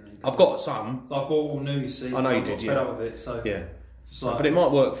don't need in there. I've got some. I bought all new, you see. I know you did, fed up with it, so but it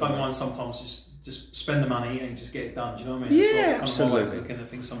might work for me. Don't mind sometimes just spend the money and just get it done. Do you know what I mean? Yeah, absolutely. Kind of looking at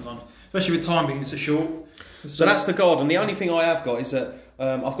things sometimes, especially with timing. It's a short. So that's the garden. The only thing I have got is that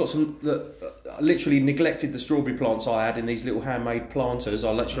I've got some. I literally neglected the strawberry plants I had in these little handmade planters.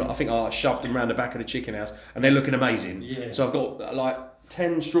 I think I shoved them around the back of the chicken house, and they're looking amazing. Yeah. So I've got like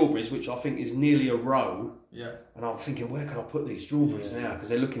 10 strawberries, which I think is nearly a row. Yeah. And I'm thinking, where can I put these strawberries now? Because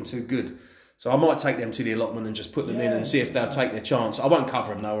they're looking too good. So I might take them to the allotment and just put them in and see if they'll take their chance. I won't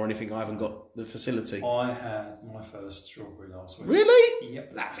cover them though or anything. I haven't got the facility. I had my first strawberry last week. Really?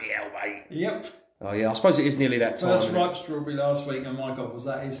 Yep. Bloody hell, mate. Yep. Oh yeah, I suppose it is nearly that time. First ripe strawberry last week, and my God, is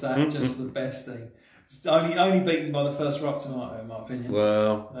that just the best thing? It's only beaten by the first ripe tomato, in my opinion.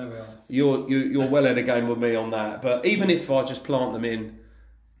 Well, there we are. You're well ahead of game with me on that. But even if I just plant them in,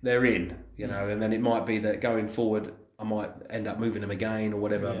 they're in, and then it might be that going forward I might end up moving them again or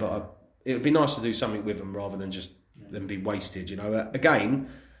whatever. But it would be nice to do something with them rather than just them be wasted. Again,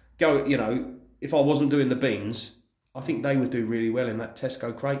 if I wasn't doing the beans, I think they would do really well in that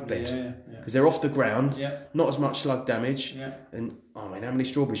Tesco crate bed because they're off the ground, not as much slug damage. Yeah. And how many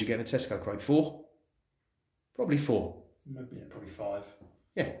strawberries you get in a Tesco crate? 4? Probably 4. Maybe probably 5.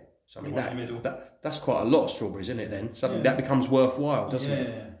 Yeah. So I mean that's quite a lot of strawberries, isn't it? Then something that becomes worthwhile, doesn't it?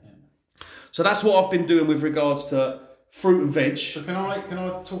 Yeah. So that's what I've been doing with regards to fruit and veg. So can I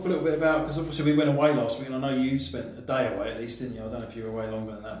talk a little bit about, because obviously we went away last week and I know you spent a day away at least, didn't you? I don't know if you were away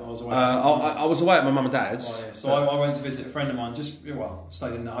longer than that, but I was away. I was away at my mum and dad's. Oh, yeah. So I went to visit a friend of mine,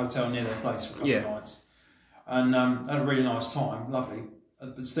 stayed in a hotel near their place for a couple of nights, and had a really nice time, lovely. I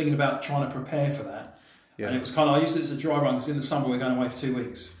was thinking about trying to prepare for that. Yeah. And it was kind of, I used it as a dry run because in the summer we're going away for 2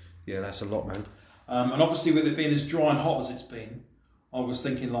 weeks. Yeah, that's a lot, man. And obviously with it being as dry and hot as it's been, I was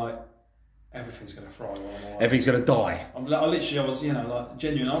thinking like, everything's going to fry while I'm away. Everything's going to die. I was, you know, like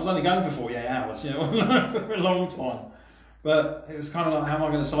genuine. I was only going for 48 hours, you know, for a long time. But it was kind of like, how am I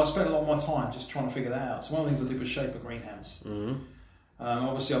going to... So I spent a lot of my time just trying to figure that out. So one of the things I did was shape a greenhouse. Mm-hmm.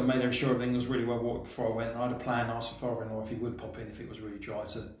 Obviously, I made sure everything was really well watered before I went. I had a plan, asked my father-in-law if he would pop in if it was really dry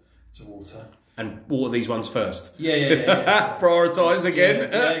to water. And water these ones first. Yeah. Prioritise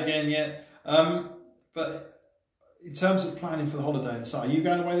again. But in terms of planning for the holiday in the summer, are you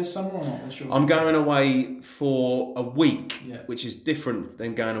going away this summer or not? I'm going away for a week, Yeah. which is different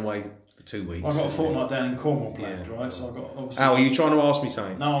than going away for 2 weeks. I've got a fortnight down in Cornwall planned, right? So I've got obviously... Al, are you trying to ask me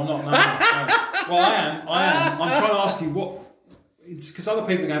something? No, I'm not. No. Well, I am. I'm trying to ask you what... It's because other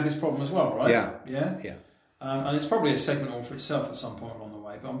people can have this problem as well, right? Yeah. And it's probably a segment all for itself at some point along the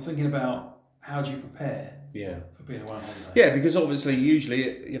way. But I'm thinking about how do you prepare for being away on holiday? Yeah, because obviously,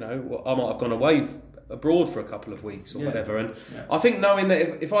 usually, you know, I might have gone away abroad for a couple of weeks or whatever, and I think knowing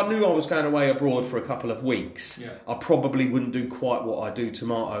that if I knew I was going away abroad for a couple of weeks, I probably wouldn't do quite what I do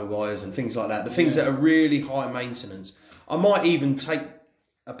tomato wise and things like that. The things that are really high maintenance, I might even take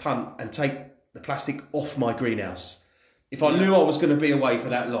a punt and take the plastic off my greenhouse. If I knew I was going to be away for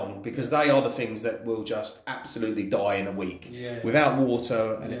that long, because they are the things that will just absolutely die in a week without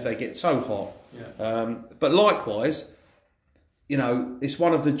water, and if they get so hot. But likewise, you know, it's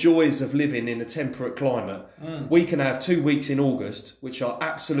one of the joys of living in a temperate climate. We can have 2 weeks in August, which are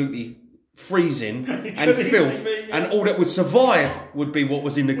absolutely freezing and filth, and all that would survive would be what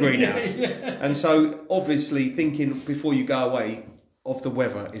was in the greenhouse. And so, obviously, thinking before you go away of the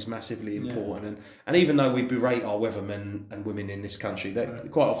weather is massively important, and even though we berate our weathermen and women in this country,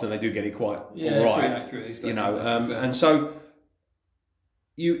 that quite often they do get it quite all right, you know, and so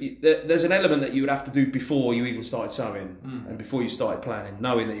there's an element that you would have to do before you even started sowing and before you started planning,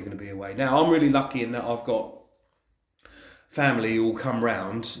 knowing that you're going to be away. Now I'm really lucky in that I've got family who will come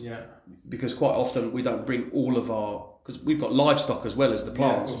round, because quite often we don't bring all of our, because we've got livestock as well as the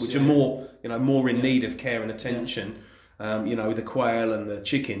plants, which are more, you know, more in need of care and attention. You know, the quail and the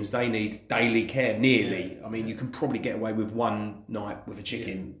chickens, they need daily care, nearly. I mean, you can probably get away with one night with a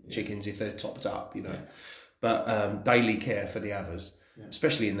chickens if they're topped up, you know. But daily care for the others,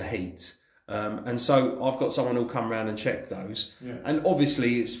 especially in the heat. And so I've got someone who'll come round and check those. And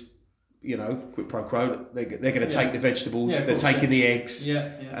obviously it's, you know, quid pro quo, they're going to take the vegetables, they're taking the eggs.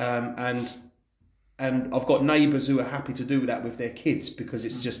 And I've got neighbours who are happy to do that with their kids because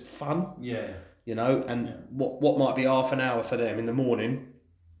it's just fun. You know, and what might be half an hour for them in the morning,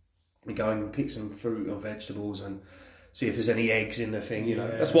 we go and pick some fruit or vegetables and see if there's any eggs in the thing, you know.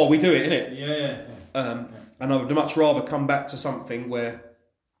 That's why we do it, innit? And I would much rather come back to something where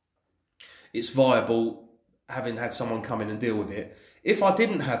it's viable, having had someone come in and deal with it. If I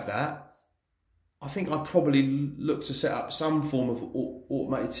didn't have that, I think I'd probably look to set up some form of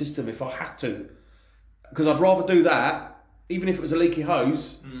automated system if I had to. Because I'd rather do that. Even if it was a leaky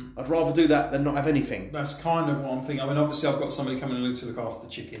hose, I'd rather do that than not have anything. That's kind of what I'm thinking. I mean, obviously, I've got somebody coming in to look after the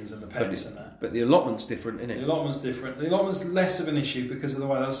chickens and the pets and that. But the allotment's different, isn't it? The allotment's different. The allotment's less of an issue because of the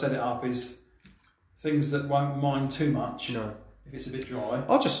way I set it up is things that won't mind too much. No. If it's a bit dry.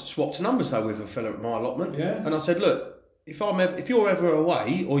 I just swapped numbers though with a fella at my allotment. Yeah. And I said, look, if you're ever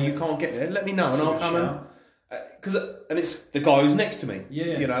away or you can't get there, let me know and I'll come and... and it's the guy who's next to me,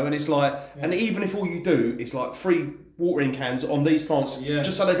 you know, and it's like, and even if all you do is like 3 watering cans on these plants,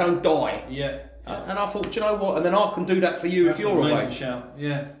 just so they don't die. And I thought, do you know what? And then I can do that for you if you're away. Shout.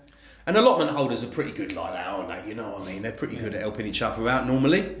 And allotment holders are pretty good like that, aren't they? You know what I mean? They're pretty good at helping each other out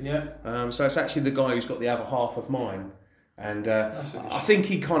normally. So it's actually the guy who's got the other half of mine, and I think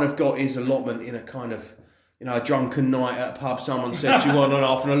he kind of got his allotment in a kind of, you know, a drunken night at a pub. Someone said, "Do you want an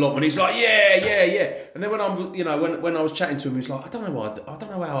half an allotment?" He's like, "Yeah." And then when I'm, you know, when I was chatting to him, he's like, "I don't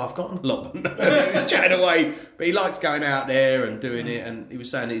know how I've got an allotment." He was chatting away, but he likes going out there and doing it. And he was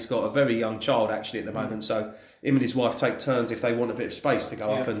saying that he's got a very young child actually at the moment, so him and his wife take turns if they want a bit of space to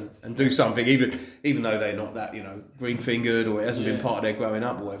go up and do something, even though they're not that, you know, green fingered or it hasn't been part of their growing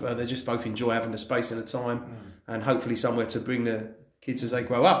up or whatever. They just both enjoy having the space and the time, and hopefully somewhere to bring the kids as they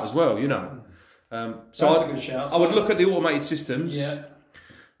grow up as well, you know. So that's a good shout. I would look at the automated systems,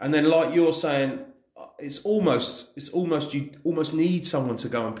 and then like you're saying, it's almost you almost need someone to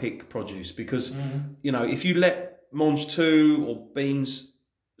go and pick produce because you know, if you let Mange 2 or beans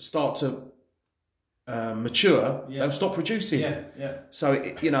start to mature, they'll stop producing. So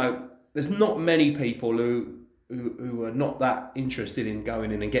you know, there's not many people who who are not that interested in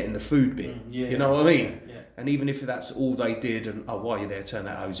going in and getting the food bit. Yeah, you know what I mean? Yeah. And even if that's all they did, and while you're there, turn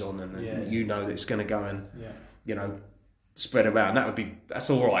that hose on, and then you know that it's going to go and you know, spread around. That's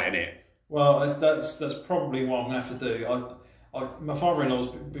all right, isn't it? Well, that's probably what I'm going to have to do. My father-in-law's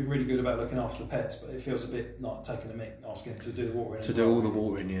been really good about looking after the pets, but it feels a bit like taking the mick, asking him to do the watering. To do all the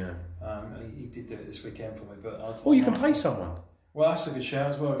watering, yeah. He did do it this weekend for me, but or you can pay someone. Well, that's a good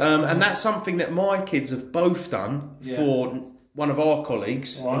shout as well. And that's something that my kids have both done for one of our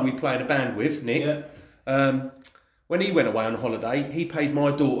colleagues who we played a band with, Nick. Yeah. When he went away on holiday, he paid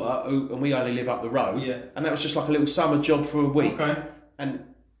my daughter, and we only live up the road, and that was just like a little summer job for a week. Okay. And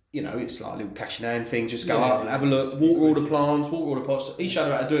you know, it's like a little cash in hand thing. Just go up and have a look, water all the plants, water all the pots. He showed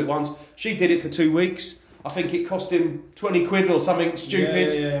her how to do it once. She did it for 2 weeks. I think it cost him 20 quid or something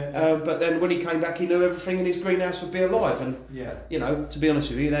stupid. But then when he came back, he knew everything in his greenhouse would be alive. And, you know, to be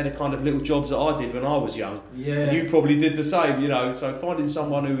honest with you, they're the kind of little jobs that I did when I was young. Yeah. And you probably did the same, you know. So finding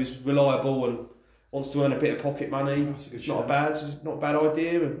someone who is reliable and wants to earn a bit of pocket money, it's not a bad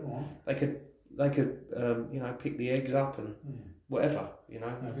idea. And they could you know, pick the eggs up and whatever, you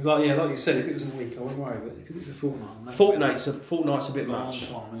know. Because like you said, if it was a week, I wouldn't worry, but because it's a fortnight. Fortnight's a bit much.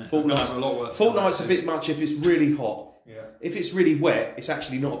 Fortnight's a bit much if it's really hot. Yeah. If it's really wet, it's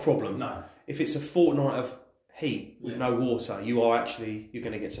actually not a problem. No. If it's a fortnight of heat with no water, you're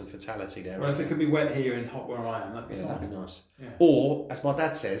going to get some fatality there. Well, if it could be wet here and hot where I am, that'd be fine. That'd be nice. Yeah. Or, as my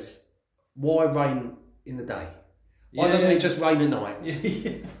dad says, why rain in the day? Why doesn't it just rain at night?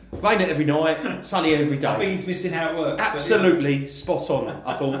 Rain it every night, sunny every day. I think he's missing how it works. Absolutely spot on.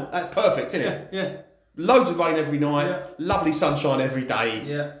 I thought that's perfect, isn't it? Yeah. Loads of rain every night, lovely sunshine every day.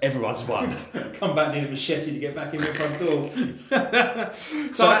 Yeah. Everyone's won. Come back near a machete to get back in the front door.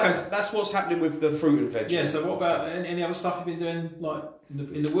 so that's what's happening with the fruit and veg. Yeah. So what about any other stuff you've been doing, like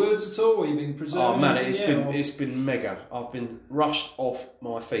in the woods at all? Or you been preserving? Oh man, it's been mega. I've been rushed off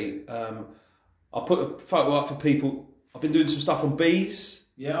my feet. I put a photo up for people. I've been doing some stuff on bees.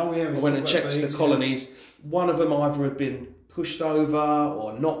 Yeah, I went and checked the colonies. Yeah. One of them either had been pushed over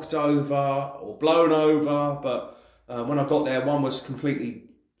or knocked over or blown over, but when I got there, one was completely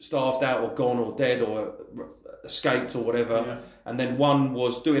starved out or gone or dead or escaped or whatever, and then one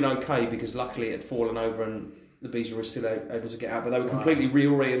was doing okay because luckily it had fallen over and the bees were still able to get out, but they were completely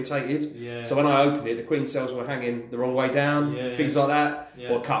reorientated. Yeah. So when I opened it, the queen cells were hanging the wrong way down, things like that,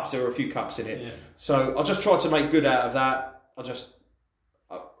 or cups. There were a few cups in it. Yeah. So I just tried to make good out of that.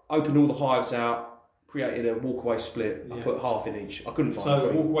 I opened all the hives out, created a walkaway split. I put half in each. I couldn't find a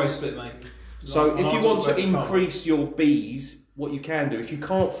queen. Walkaway split, mate. So if you want to increase your bees, what you can do, if you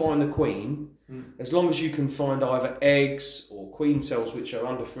can't find the queen, as long as you can find either eggs or queen cells which are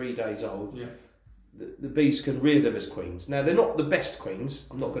under 3 days old, the bees can rear them as queens. Now, they're not the best queens,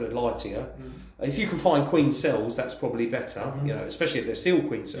 I'm not going to lie to you. If you can find queen cells, that's probably better, you know, especially if they're still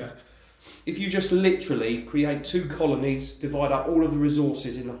queen cells. Yeah. If you just literally create 2 colonies, divide up all of the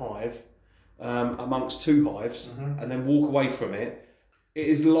resources in the hive amongst 2 hives, and then walk away from it, it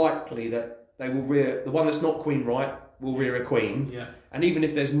is likely that they will rear, the one that's not queen right will rear a queen. Yeah. And even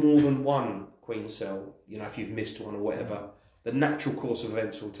if there's more than one queen cell, you know, if you've missed one or whatever, the natural course of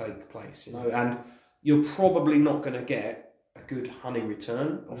events will take place, you know, and you're probably not going to get a good honey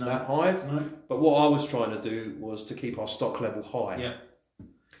return off that hive. No. But what I was trying to do was to keep our stock level high. Yeah.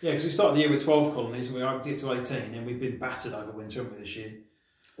 Yeah, because we started the year with 12 colonies and we hoped to get to 18, and we've been battered over winter, haven't we, this year?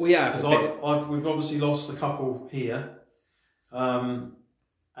 We have. Because we've obviously lost a couple here, and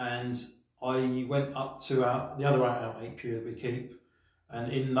I went up to the other apiary that we keep,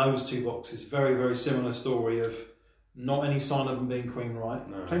 and in those 2 boxes, very, very similar story of not any sign of them being queen right.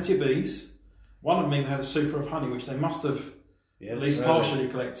 No. Plenty of bees. One of them even had a super of honey, which they must have at least partially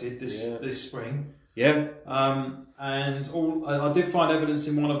collected this spring. Yeah. And I did find evidence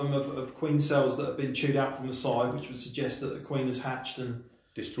in one of them of queen cells that have been chewed out from the side, which would suggest that the queen has hatched and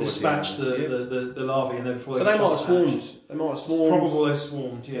dispatched the larvae in there before. So they might have swarmed. They might have swarmed. It's probable they've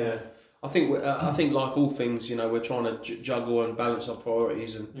swarmed. Yeah. I think like all things, you know, we're trying to juggle and balance our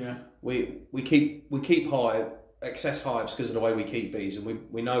priorities, and we keep high. Excess hives because of the way we keep bees, and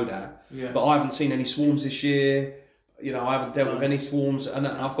we know that. Yeah. But I haven't seen any swarms this year. You know, I haven't dealt with any swarms, and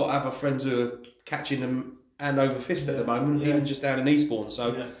I've got other friends who are catching them hand over fist at the moment, even just down in Eastbourne.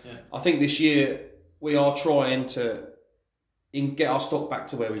 So I think this year we are trying to get our stock back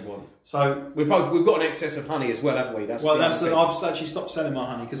to where we want. So we've got an excess of honey as well, haven't we? I've actually stopped selling my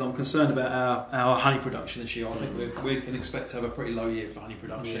honey because I'm concerned about our honey production this year. I think we can expect to have a pretty low year for honey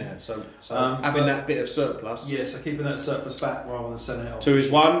production. Yeah. So having that bit of surplus. Yeah. So keeping that surplus back rather than selling it off. 2 is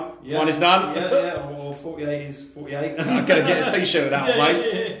 1. Yeah. 1 is done. Yeah. Or 48 is 48. I'm going to get a T-shirt of that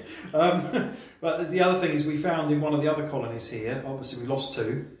one, mate. But the other thing is we found in one of the other colonies here, obviously we lost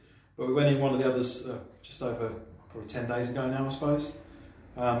 2, but we went in one of the others just over probably 10 days ago now, I suppose.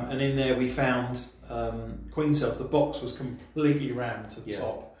 And in there we found queen cells. The box was completely rammed to the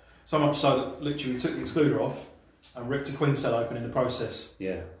top. So much so that literally we took the excluder off and ripped a queen cell open in the process.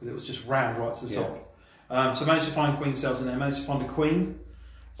 Yeah. It was just rammed right to the top. So managed to find queen cells in there, managed to find a queen.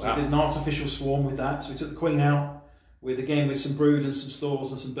 So we did an artificial swarm with that. So we took the queen out with some brood and some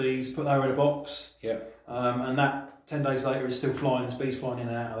stores and some bees, put that in a box. Yeah. And that 10 days later is still flying. There's bees flying in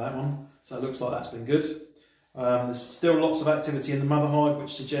and out of that one. So it looks like that's been good. There's still lots of activity in the mother hive,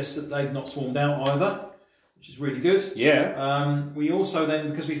 which suggests that they've not swarmed out either, which is really good. Yeah. We also then,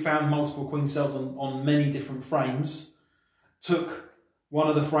 because we found multiple queen cells on many different frames, took one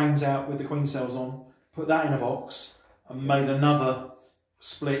of the frames out with the queen cells on, put that in a box, and made another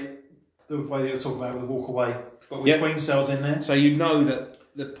split, the way that you're talking about with a walk away, but with queen cells in there. So you know that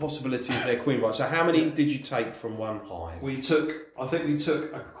the possibility of their queen, right? So how many did you take from one hive? I think we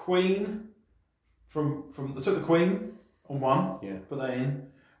took a queen they took the queen on one, put that in.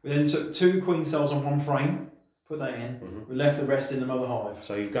 We then took 2 queen cells on one frame, put that in. Mm-hmm. We left the rest in the mother hive.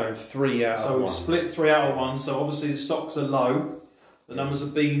 So you're going 3 out of 1. So we've split 3 out of 1. So obviously the stocks are low. The numbers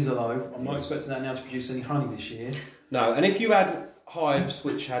of bees are low. I'm not expecting that now to produce any honey this year. No, and if you had hives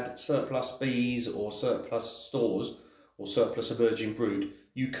which had surplus bees or surplus stores or surplus emerging brood,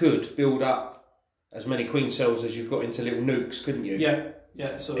 you could build up as many queen cells as you've got into little nukes, couldn't you?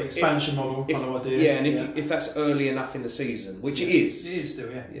 Yeah, so expansion model kind of idea. Yeah, and if that's early enough in the season, which it is. It is still,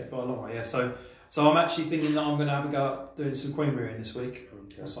 by a long way, So I'm actually thinking that I'm going to have a go at doing some queen rearing this week.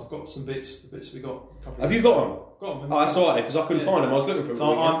 Okay. So I've got some bits, the bits we got. Have you got them? Got them. Oh, that's all right then, because I couldn't find them. I was looking for them.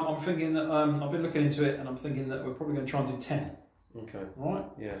 So I'm thinking that I've been looking into it, and I'm thinking that we're probably going to try and do 10. Okay. Right?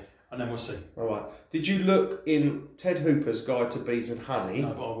 Yeah. And then we'll see. All right. Did you look in Ted Hooper's Guide to Bees and Honey? No,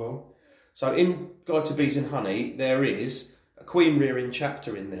 but I will. So in Guide to Bees and Honey, there is a queen rearing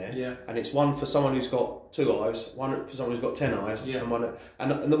chapter in there, and it's one for someone who's got 2 hives, one for someone who's got 10 hives,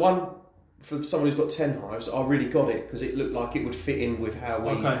 and the one for someone who's got 10 hives, I really got it because it looked like it would fit in with how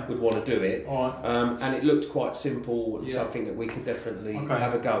we would want to do it, and it looked quite simple and something that we could definitely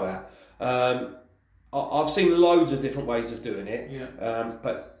have a go at. I've seen loads of different ways of doing it,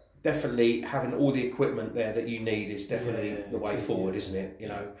 but definitely having all the equipment there that you need is definitely the way forward, isn't it? You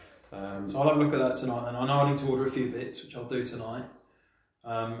know. So I'll have a look at that tonight then. I know I need to order a few bits, which I'll do tonight.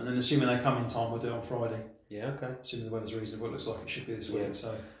 And then assuming they come in time, we'll do it on Friday. Yeah, okay. Assuming the weather's reasonable, it looks like it should be this week.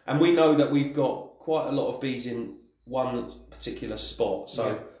 So. And we know that we've got quite a lot of bees in one particular spot,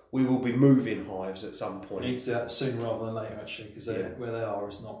 so we will be moving hives at some point. We need to do that sooner rather than later, actually, because where they are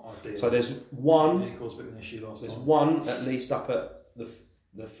is not ideal. So there's one. It caused a bit of an issue last time. There's one at least up at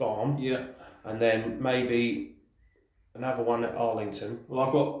the farm. Yeah. And then maybe another one at Arlington. Well,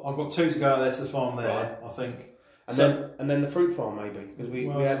 I've got 2 to go out there to the farm there, I think. And then the fruit farm maybe, because we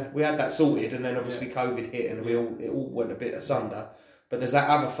had that sorted, and then obviously COVID hit, and it all went a bit asunder. But there's that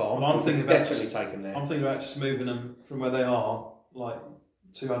other farm. Well, I'm thinking about definitely take them there. I'm thinking about just moving them from where they are, like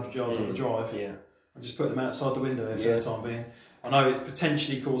 200 yards up the drive. Yeah. And just put them outside the window there for the time being. I know it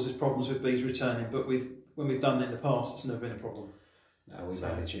potentially causes problems with bees returning, but when we've done it in the past, it's never been a problem. No, we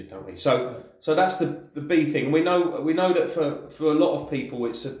manage it, don't we? So that's the bee thing. We know that for a lot of people,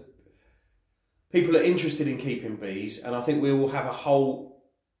 people are interested in keeping bees, and I think we will have a whole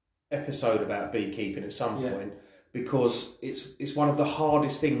episode about beekeeping at some point, because it's one of the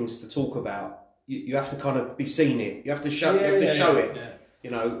hardest things to talk about. You have to kind of be seen it. You have to show. Show it. Yeah. You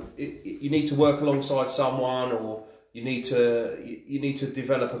know, you need to work alongside someone, or you need to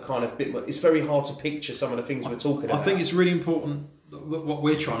develop a kind of bit more. It's very hard to picture some of the things we're talking about. I think it's really important. What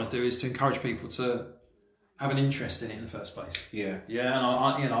we're trying to do is to encourage people to have an interest in it in the first place. Yeah. Yeah, and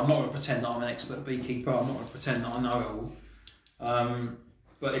I'm not going to pretend that I'm an expert beekeeper. I'm not going to pretend that I know it all.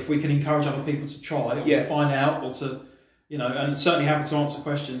 But if we can encourage other people to try, or to find out, or to, and certainly happy to answer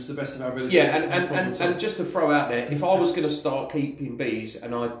questions to the best of our ability. Yeah, and just to throw out there, if I was going to start keeping bees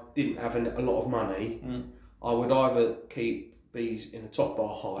and I didn't have a lot of money, I would either keep bees in a top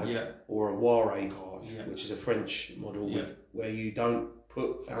bar hive or a Ware hive, which is a French model where you don't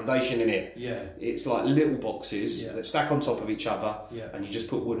put foundation in it. Yeah. It's like little boxes that stack on top of each other, and you just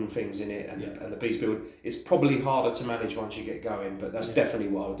put wooden things in it, and the bees build. It's probably harder to manage once you get going, but that's definitely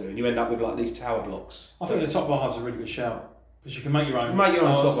what I'll do. And you end up with like these tower blocks. I think the top bar hive's a really good shout, because you can make your own.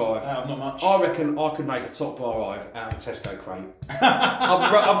 Top bar hive out of not much. I reckon I could make a top bar hive out of a Tesco crate.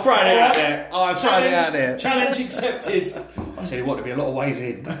 I'm throwing it out there. I'm throwing it out there. Challenge accepted. I tell you what, there'd be a lot of ways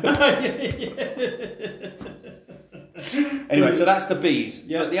in. Anyway, so that's the bees.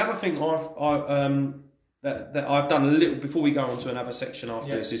 Yeah. But the other thing that I've done a little before we go on to another section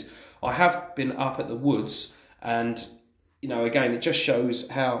after this is I have been up at the woods, and you know, again, it just shows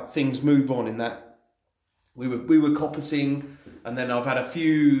how things move on. In that we were coppicing, and then I've had a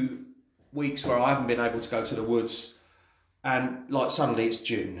few weeks where I haven't been able to go to the woods, and like suddenly it's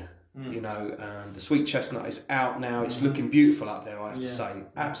June. You know, the sweet chestnut is out now. It's looking beautiful up there, I have to say.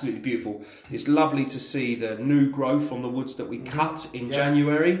 Absolutely beautiful. It's lovely to see the new growth on the woods that we cut in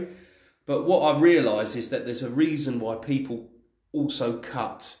January. But what I've realised is that there's a reason why people also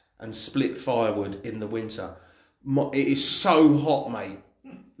cut and split firewood in the winter. It is so hot, mate.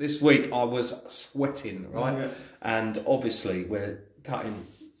 This week I was sweating, right? Yeah. And obviously we're cutting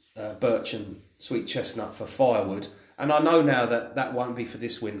birch and sweet chestnut for firewood. And I know now that that won't be for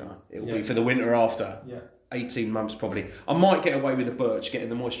this winter. It'll be for the winter after. Yeah. 18 months probably. I might get away with the birch, getting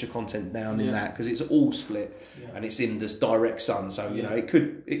the moisture content down in that, because it's all split and it's in this direct sun. So, you know, it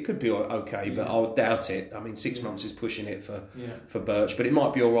could be okay, but I would doubt it. I mean, 6 months is pushing it for birch, but it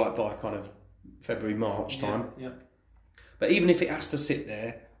might be all right by kind of February, March time. Yeah. But even if it has to sit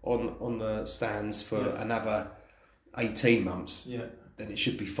there on the stands for another 18 months, then it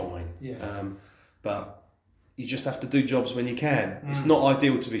should be fine. Yeah. But you just have to do jobs when you can. It's not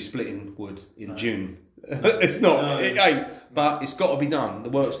ideal to be splitting wood in June. It's not. It ain't. But it's got to be done. The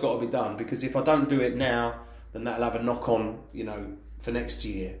work's got to be done, because if I don't do it now, then that'll have a knock on, you know, for next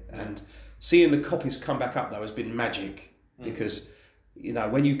year. And seeing the coppice come back up though has been magic, because, you know,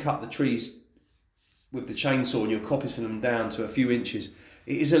 when you cut the trees with the chainsaw and you're coppicing them down to a few inches,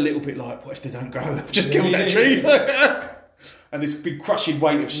 it is a little bit like, what if they don't grow? I've just killed that tree. And this big crushing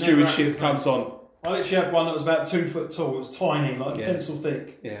weight of stewardship comes on. I literally had one that was about 2 foot tall. It was tiny, like pencil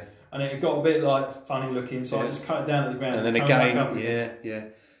thick. Yeah. And it got a bit like funny looking, so I just cut it down to the ground. And then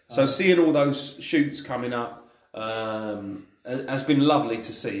again, So seeing all those shoots coming up has been lovely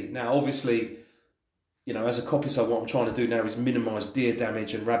to see. Now, obviously, you know, as a coppicer, what I'm trying to do now is minimise deer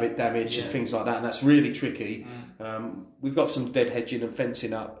damage and rabbit damage and things like that, and that's really tricky. We've got some dead hedging and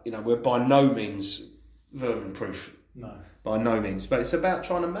fencing up. You know, we're by no means vermin proof. No. By no means, but it's about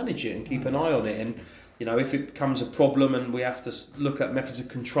trying to manage it and keep an eye on it. And you know, if it becomes a problem and we have to look at methods of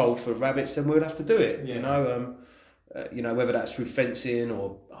control for rabbits, then we'll have to do it. You know, whether that's through fencing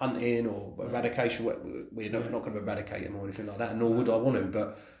or hunting or eradication. We're not going to eradicate them or anything like that, nor would I want to.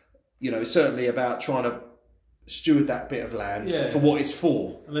 But you know, it's certainly about trying to steward that bit of land for what it's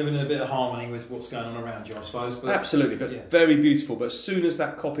for. And living in a bit of harmony with what's going on around you, I suppose. But, absolutely, but very beautiful. But as soon as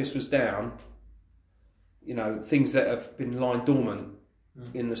that coppice was down, you know, things that have been lying dormant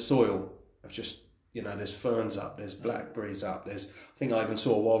in the soil have just, you know, there's ferns up, there's blackberries up, I think I even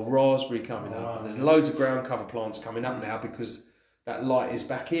saw a wild raspberry coming up, and there's loads of ground cover plants coming up now because that light is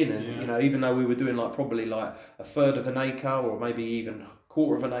back in. And, you know, even though we were doing probably a third of an acre or maybe even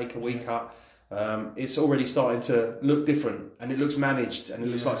quarter of an acre we cut, it's already starting to look different, and it looks managed, and it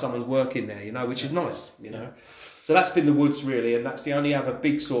looks like someone's working there, you know, which is nice, you know. So that's been the woods really, and that's the only other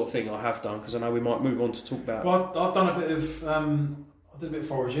big sort of thing I have done, because I know we might move on to talk about. Well, I've done a bit of, I did a bit of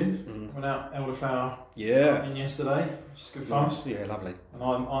foraging. Went out elderflower in yesterday, which is good fun. Nice. Yeah, lovely. And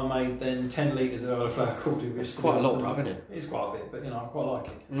I made then 10 litres of elderflower cordial yesterday. It's quite a lot, isn't it? It's quite a bit, but you know, I quite like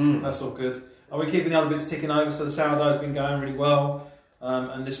it. So that's all good. We're keeping the other bits ticking over, so the sourdough's been going really well,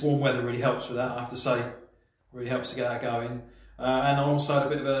 and this warm weather really helps with that, I have to say. Really helps to get that going. And I also had a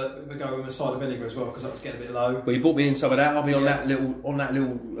bit of a go with the cider vinegar as well, because that was getting a bit low. Well, you bought me in some of that. I'll be on that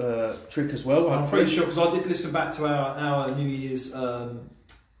little trick as well. I'm pretty sure, because I did listen back to our New Year's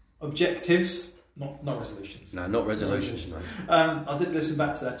objectives, not resolutions. No, not resolutions. I did listen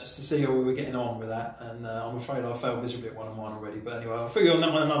back to that just to see how we were getting on with that, and I'm afraid I failed miserably at one of mine already. But anyway, I'll figure on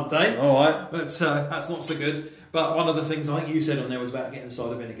that one another day. All right. But that's not so good. But one of the things I think you said on there was about getting the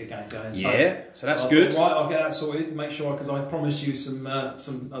cider vinegar game going. So that's good. Right, I'll get that sorted. Make sure, because I promised you some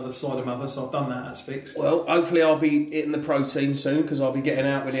other cider mother, so I've done that. That's fixed. Well, hopefully I'll be hitting the protein soon, because I'll be getting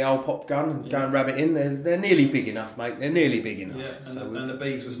out with the old pop gun and going rabbiting. They're nearly big enough, mate. They're nearly big enough. Yeah, and the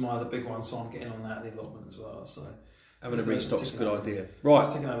bees was my other big one, so I'm getting on that at the allotment as well. So having a restock's a good idea. Right.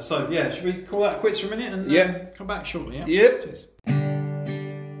 So yeah, should we call that quits for a minute and come back shortly? Yeah. Yep. Cheers.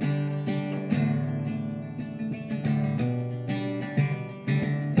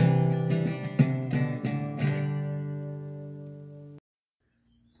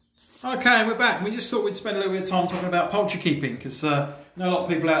 Okay, and we're back. We just thought we'd spend a little bit of time talking about poultry keeping, because I know a lot of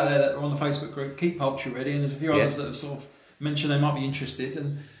people out there that are on the Facebook group keep poultry already, and there's a few others that have sort of mentioned they might be interested.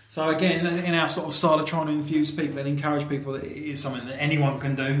 And so again, in our sort of style of trying to infuse people and encourage people that it is something that anyone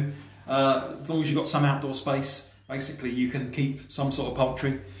can do, as long as you've got some outdoor space. Basically, you can keep some sort of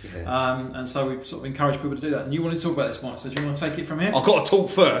poultry, and so we've sort of encouraged people to do that. And you wanted to talk about this, Mike, so do you want to take it from here? I've got to talk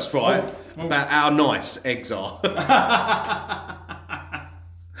first, right, about how nice eggs are.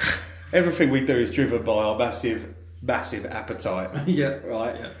 everything we do is driven by our massive appetite. Yeah.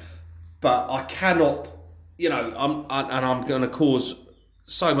 Right. Yeah. But I cannot, I'm going to cause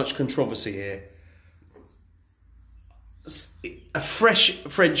so much controversy here. A fresh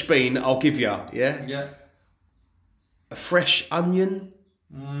French bean, I'll give you, yeah? Yeah. A fresh onion,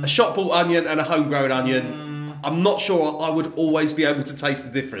 a shop-bought onion and a homegrown onion. I'm not sure I would always be able to taste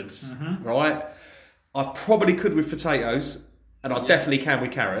the difference, right? I probably could with potatoes, and I definitely can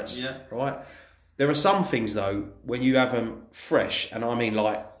with carrots, right? There are some things, though, when you have them fresh, and I mean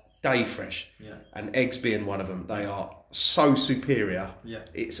like day fresh, and eggs being one of them, they are so superior. Yeah.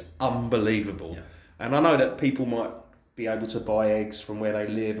 It's unbelievable. Yeah. And I know that people might be able to buy eggs from where they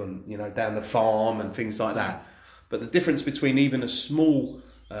live and, down the farm and things like that. But the difference between even a small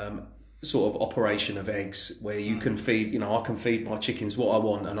sort of operation of eggs where you can feed, I can feed my chickens what I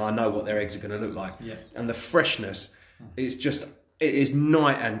want and I know what their eggs are going to look like. Yeah. And the freshness is it is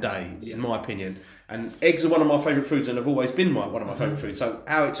night and day, in my opinion. And eggs are one of my favourite foods and have always been one of my favourite foods. So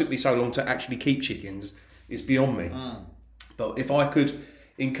how it took me so long to actually keep chickens is beyond me. But if I could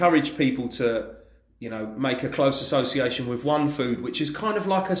encourage people to, make a close association with one food, which is kind of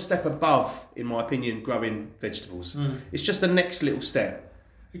like a step above, in my opinion, growing vegetables. It's just the next little step.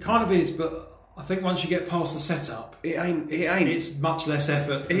 It kind of is, but I think once you get past the setup, It ain't. it's much less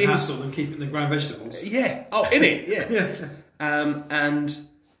effort and hassle than keeping the growing vegetables. Yeah. Oh, in it. Yeah. Yeah. And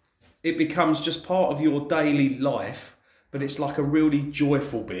it becomes just part of your daily life, but it's like a really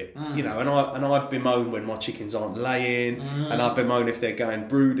joyful bit, And I bemoan when my chickens aren't laying, and I bemoan if they're going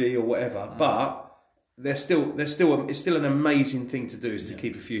broody or whatever. But it's still an amazing thing to do is to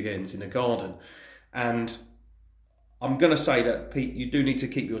keep a few hens in a garden, and I'm going to say that, Pete, you do need to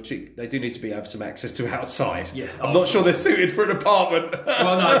keep they do need to have some access to outside. Yeah. I'm not sure they're suited for an apartment.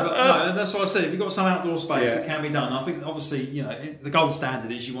 Well, no, that's what I said. If you've got some outdoor space, it can be done. I think, obviously, the gold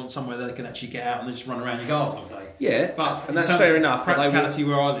standard is you want somewhere they can actually get out and just run around your garden all day. Yeah, but and that's fair enough. Practicality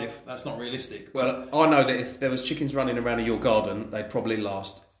where I live, that's not realistic. Well, I know that if there was chickens running around in your garden, they'd probably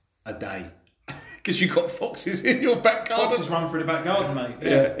last a day. Because you've got foxes in your back garden. Foxes run through the back garden, mate.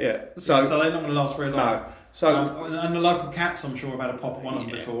 Yeah. So they're not going to last very long. No. So, and the local cats, I'm sure, have had a pop at one of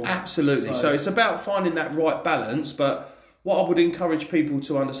them before. Absolutely. So it's about finding that right balance. But what I would encourage people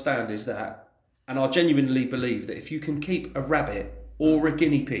to understand is that, and I genuinely believe that if you can keep a rabbit or a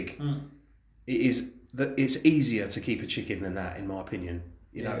guinea pig, it's easier to keep a chicken than that, in my opinion.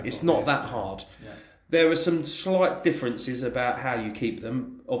 It's not that hard. Yeah. There are some slight differences about how you keep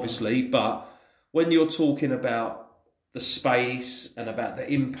them, obviously, but when you're talking about the space and about the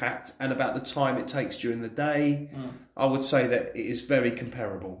impact and about the time it takes during the day, I would say that it is very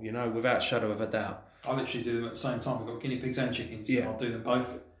comparable, without a shadow of a doubt. I literally do them at the same time. We've got guinea pigs and chickens. Yeah. I'll do them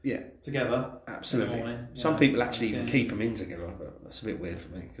both together. Absolutely. In the morning, Some people actually even keep them in together, but that's a bit weird for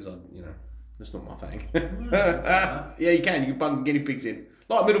me because that's not my thing. Yeah, you can. You can bung guinea pigs in.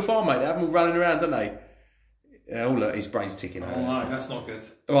 Like Middle Farm, mate. They have them all running around, don't they? Oh, look, his brain's ticking over. Oh, no, that's not good.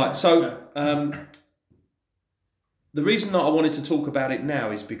 Right, so the reason that I wanted to talk about it now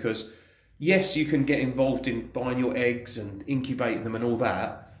is because, yes, you can get involved in buying your eggs and incubating them and all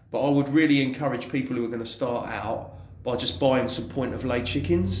that, but I would really encourage people who are going to start out by just buying some point-of-lay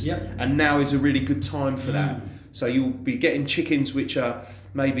chickens. Yep. And now is a really good time for that. So you'll be getting chickens which are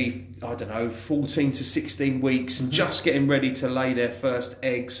maybe, 14 to 16 weeks and just getting ready to lay their first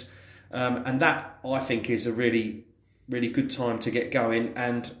eggs. And that, I think, is a really, really good time to get going.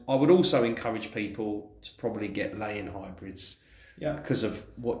 And I would also encourage people to probably get laying hybrids because of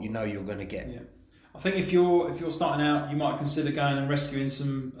what you're going to get. Yeah. I think if you're starting out, you might consider going and rescuing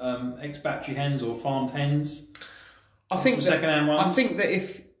some ex-battery hens or farmed hens. I think some second-hand ones. I think that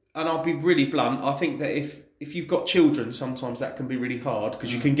and I'll be really blunt, I think that if you've got children, sometimes that can be really hard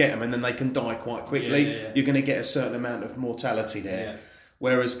because you can get them and then they can die quite quickly. Yeah. You're going to get a certain amount of mortality there. Yeah.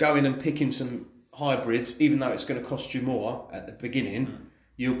 Whereas going and picking some hybrids, even though it's going to cost you more at the beginning,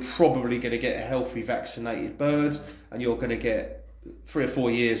 you're probably going to get a healthy vaccinated bird and you're going to get 3 or 4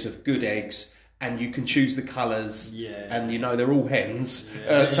 years of good eggs and you can choose the colours and they're all hens.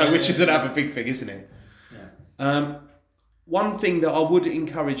 Which is another big thing, isn't it? Yeah. One thing that I would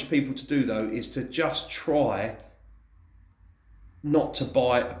encourage people to do though is to just try not to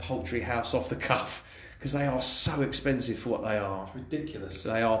buy a poultry house off the cuff. Because they are so expensive for what they are. It's ridiculous.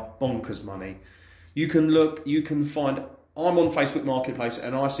 They are bonkers money. You can find... I'm on Facebook Marketplace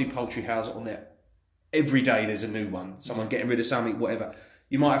and I see poultry houses on there. Every day there's a new one. Someone getting rid of something, whatever.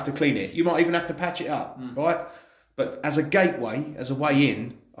 You might have to clean it. You might even have to patch it up, right? But as a gateway, as a way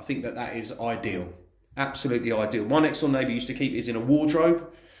in, I think that is ideal. Absolutely ideal. My next door neighbour used to keep his in a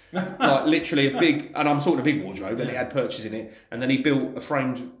wardrobe. like literally a big, and I'm talking a big wardrobe, and it had perches in it, and then he built a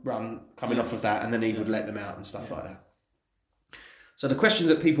framed run coming off of that, and then he would let them out and stuff like that. So the questions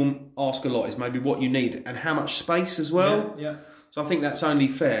that people ask a lot is maybe what you need and how much space as well. Yeah. So I think that's only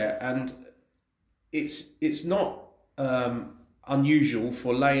fair, and it's not unusual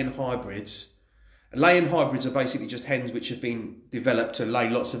for laying hybrids. Laying hybrids are basically just hens which have been developed to lay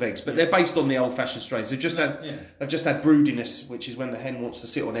lots of eggs, but they're based on the old-fashioned strains. They've just had broodiness, which is when the hen wants to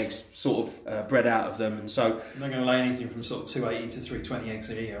sit on eggs, sort of bred out of them, and so they're going to lay anything from sort of 280 to 320 eggs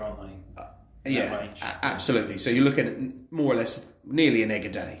a year, aren't they? Absolutely. So you're looking at more or less nearly an egg a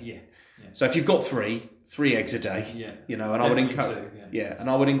day. Yeah. So if you've got three eggs a day, and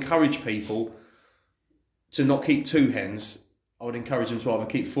I would encourage people to not keep 2 hens. I would encourage them to either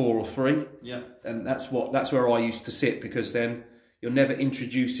keep 4 or 3. Yeah. And that's where I used to sit, because then you're never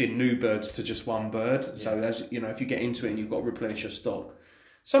introducing new birds to just one bird. Yeah. So as if you get into it and you've got to replenish your stock.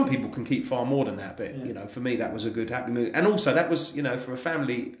 Some people can keep far more than that, but for me that was a good happy move. And also that was, for a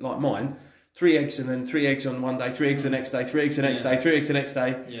family like mine, 3 eggs and then 3 eggs on one day, 3 eggs the next day, 3 eggs the next day, 3 eggs the next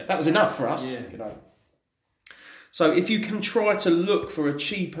day. Yeah. That was enough for us. Yeah. So if you can try to look for a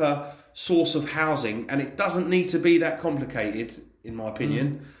cheaper source of housing, and it doesn't need to be that complicated, in my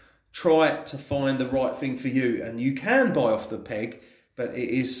opinion, try to find the right thing for you. And you can buy off the peg, but it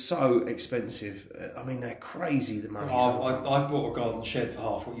is so expensive. I mean, they're crazy, the money. I bought a garden shed for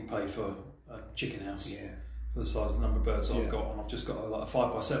half what you pay for a chicken house. Yeah. For the size of the number of birds I've got, and I've just got a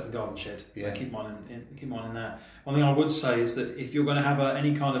 5x7 garden shed. Yeah. I keep mine in that. One thing I would say is that if you're going to have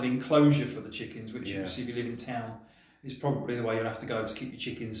any kind of enclosure for the chickens, which obviously if you live in town is probably the way you'll have to go to keep your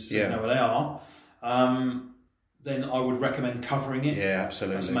chickens so you know where they are, then I would recommend covering it. Yeah,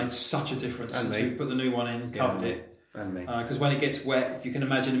 absolutely. That's made such a difference since we put the new one in, covered it. And me. Because when it gets wet, if you can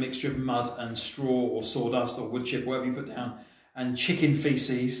imagine a mixture of mud and straw or sawdust or wood chip, whatever you put down, and chicken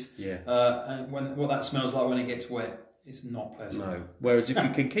feces, and what that smells like when it gets wet, it's not pleasant. No. Whereas if you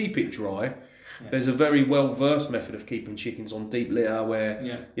can keep it dry, there's a very well-versed method of keeping chickens on deep litter where,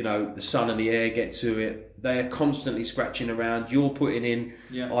 the sun and the air get to it. They're constantly scratching around. You're putting in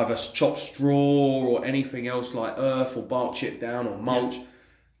either chopped straw or anything else like earth or bark chip down or mulch.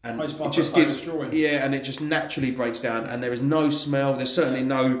 And it just gives, and it just naturally breaks down, and there is no smell. There's certainly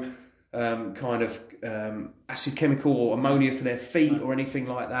no kind of acid chemical or ammonia for their feet or anything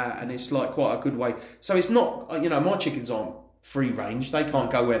like that, and it's like quite a good way. So it's not, my chickens aren't free range. They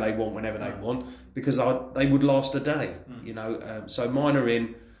can't go where they want whenever they want, because they would last a day. So mine are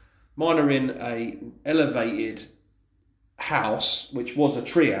in a elevated house, which was a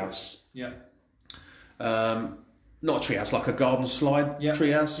tree house. Yeah. Not a tree house, like a garden slide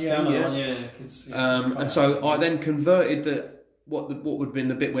tree house. And so I then converted what would have been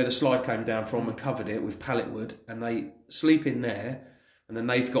the bit where the slide came down from and covered it with pallet wood, and they sleep in there, and then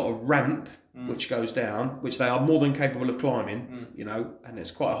they've got a ramp which goes down, which they are more than capable of climbing, and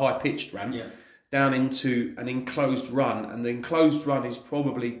it's quite a high pitched ramp, down into an enclosed run, and the enclosed run is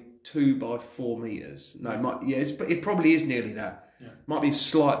probably 2 by 4 meters. No, it probably is nearly that. Yeah. Might be a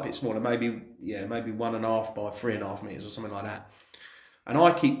slight bit smaller, maybe 1.5 by 3.5 meters or something like that. And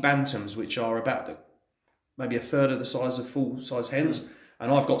I keep bantams, which are about maybe a third of the size of full-size hens,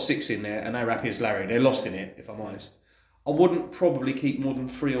 and I've got 6 in there, and they're happy as Larry. They're lost in it, if I'm honest. I wouldn't probably keep more than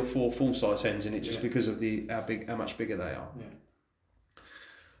 3 or 4 full-size hens in it, just because of how much bigger they are. Yeah.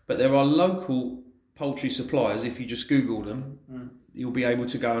 But there are local poultry suppliers. If you just Google them, you'll be able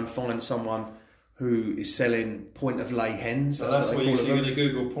to go and find someone who is selling point of lay hens. So that's what you're going to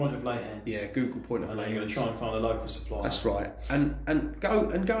Google point of lay hens. Yeah, Google point of lay hens. You're going to try and find a local supplier. That's right, and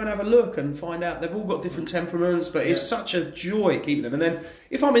go and have a look and find out. They've all got different temperaments, but it's such a joy keeping them. And then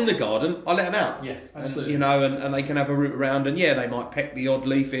if I'm in the garden, I let them out. Yeah, absolutely. And they can have a root around, and they might peck the odd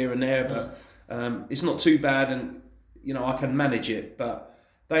leaf here and there, but it's not too bad, and I can manage it. But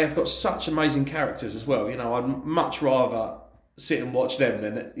they have got such amazing characters as well. I'd much rather sit and watch them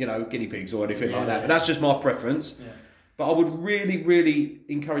than guinea pigs or anything like that. But that's just my preference. Yeah. But I would really, really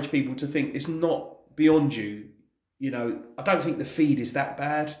encourage people to think it's not beyond you. I don't think the feed is that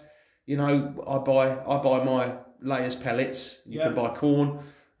bad. I buy my layers pellets. You can buy corn.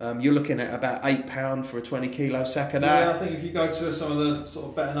 You're looking at about £8 for a 20 kilo sack of that. Yeah, I think if you go to some of the sort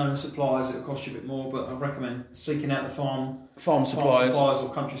of better known suppliers, it'll cost you a bit more. But I recommend seeking out the farm suppliers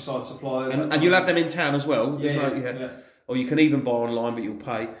or countryside suppliers. And you'll have them in town as well. Or you can even buy online, but you'll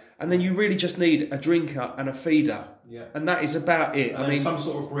pay. And then you really just need a drinker and a feeder. Yeah. And that is about it. And some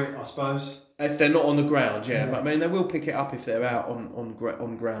sort of grit, I suppose. If they're not on the ground, But they will pick it up if they're out on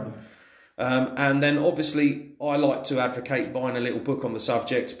ground. Yeah. And then obviously I like to advocate buying a little book on the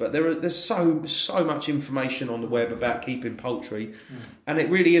subject, but there's so much information on the web about keeping poultry, and it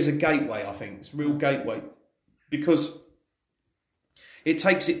really is a gateway. I think it's a real gateway because it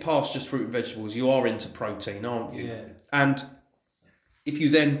takes it past just fruit and vegetables. You are into protein, aren't you? Yeah. And if you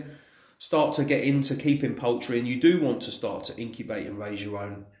then start to get into keeping poultry and you do want to start to incubate and raise your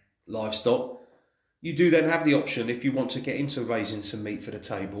own livestock, you do then have the option if you want to get into raising some meat for the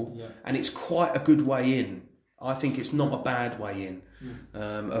table. Yeah. And it's quite a good way in. I think it's not a bad way in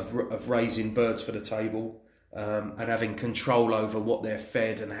of raising birds for the table and having control over what they're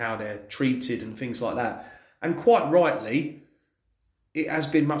fed and how they're treated and things like that. And quite rightly, it has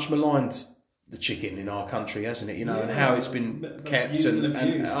been much maligned, the chicken in our country, hasn't it? You know, and how it's been kept and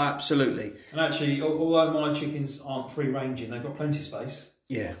absolutely. And actually, although my chickens aren't free ranging, they've got plenty of space.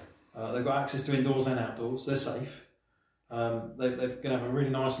 Yeah. They've got access to indoors and outdoors. They're safe. They're going to have a really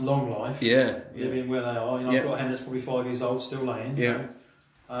nice long life. Yeah. Living where they are. You know, I've got a hen that's probably 5 years old, still laying. Yeah. You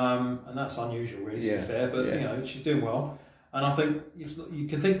know? And that's unusual, really, to be fair. But you know, she's doing well. And I think you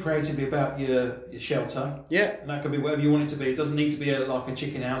can think creatively about your shelter. Yeah. And that could be whatever you want it to be. It doesn't need to be like a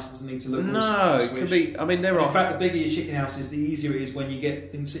chicken house. It doesn't need to look it could be. I mean, in fact, the bigger your chicken house is, the easier it is when you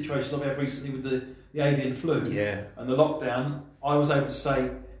get in situations like I've had recently with the avian flu. Yeah. And the lockdown. I was able to say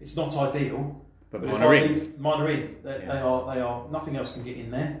it's not ideal. But mine are in. Mine are in. They are. Nothing else can get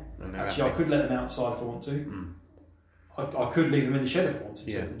in there. Actually, I could let them outside if I want to. I could leave them in the shed if I wanted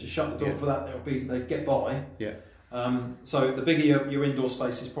to, and just shut the door for that. They'd get by. Yeah. So the bigger your indoor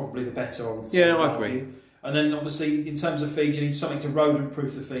space is, probably the better. I would say. Yeah, I agree. And then obviously in terms of feed, you need something to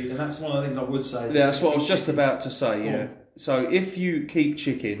rodent-proof the feed, and that's one of the things I would say. Yeah, that's what I was just about to say. Yeah. So if you keep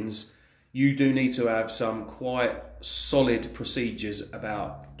chickens, you do need to have some quite solid procedures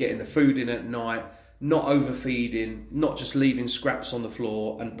about getting the food in at night, not overfeeding, not just leaving scraps on the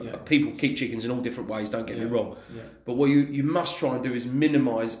floor. And people keep chickens in all different ways, don't get me wrong. Yeah. But what you must try and do is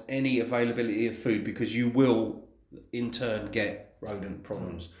minimise any availability of food, because you will in turn get rodent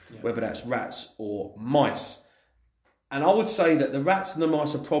problems, whether that's rats or mice. And I would say that the rats and the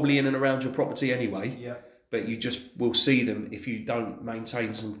mice are probably in and around your property anyway, but you just will see them if you don't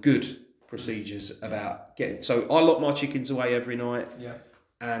maintain some good procedures about getting. So I lock my chickens away every night,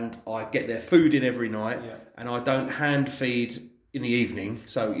 and I get their food in every night, and I don't hand feed in the evening.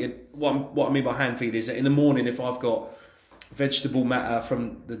 So what I mean by hand feed is that in the morning, if I've got vegetable matter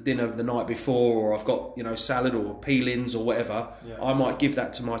from the dinner of the night before, or I've got salad or peelings or whatever, I might give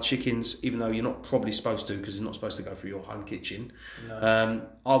that to my chickens, even though you're not probably supposed to, because it's not supposed to go through your home kitchen. No.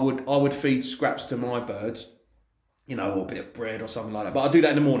 I would feed scraps to my birds, or a bit of bread or something like that. But I do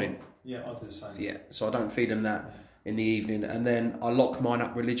that in the morning. Yeah, I do the same. Yeah, so I don't feed them that in the evening, and then I lock mine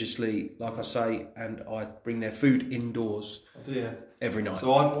up religiously, like I say, and I bring their food indoors. Every night. So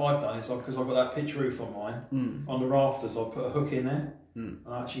what I've done is, because I've got that pitch roof on mine, on the rafters, I've put a hook in there, and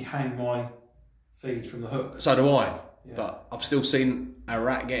I actually hang my feed from the hook. So do I, but I've still seen a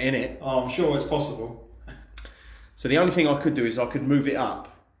rat get in it. Oh, I'm sure it's possible. So the only thing I could do is I could move it up,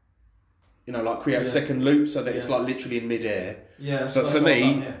 like create a second loop so that it's like literally in mid-air. Yeah,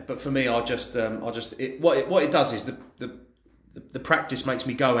 but for me, I just what it does is the practice makes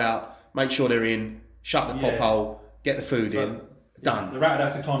me go out, make sure they're in, shut the pop hole, get the food in, done. The rat would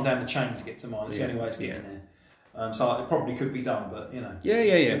have to climb down the chain to get to mine. It's the only way it's getting there. So it probably could be done, but Yeah.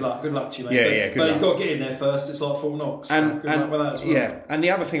 Good luck to you, mate. But he's got to get in there first. It's like Fort Knox. And good luck with that as well. Yeah, and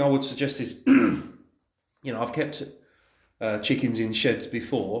the other thing I would suggest is, I've kept chickens in sheds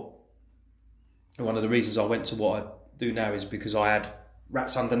before. And one of the reasons I went to what I do now is because I had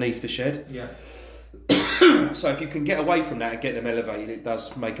rats underneath the shed. Yeah. So if you can get away from that and get them elevated, it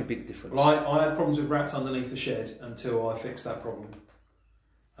does make a big difference. Well, I had problems with rats underneath the shed until I fixed that problem,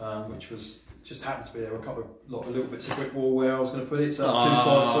 which was just happened to be there were a little bits of brick wall where I was going to put it, so that's two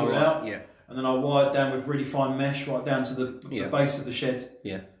sides sorted out. Yeah. And then I wired down with really fine mesh right down to the base of the shed.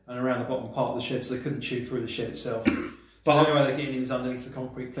 Yeah. And around the bottom part of the shed, so they couldn't chew through the shed itself. So the only way they're getting in is underneath the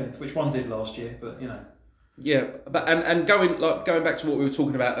concrete plinth, which one did last year, but Yeah, but and going back to what we were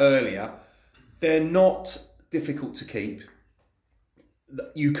talking about earlier, they're not difficult to keep.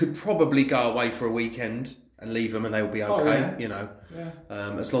 You could probably go away for a weekend and leave them, and they'll be okay.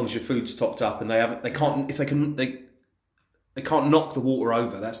 As long as your food's topped up and they can't knock the water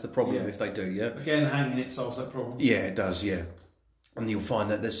over. That's the problem if they do. Yeah. Again, hanging it solves that problem. Yeah, it does. Yeah, and you'll find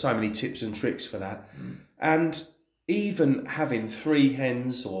that there's so many tips and tricks for that, and even having 3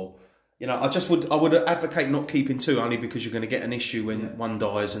 hens or. I would advocate not keeping 2, only because you're going to get an issue when one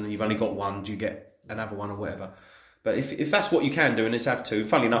dies and you've only got one. Do you get another one or whatever? But if that's what you can do, and it's have 2.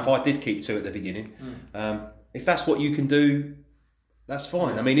 Funnily enough, I did keep 2 at the beginning. If that's what you can do, that's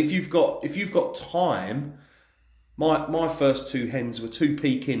fine. I mean, if you've got time, my first 2 hens were 2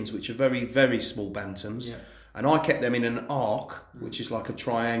 Pekins, which are very, very small bantams, and I kept them in an arc, which is like a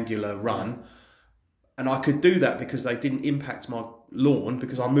triangular run, and I could do that because they didn't impact my lawn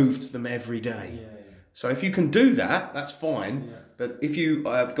because I moved them every day. So if you can do that, that's fine. But if you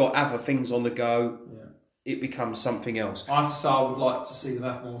have got other things on the go, it becomes something else. I have to say, I would like to see them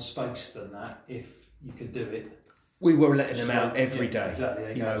have more space than that if you could do it. We were letting them out every day.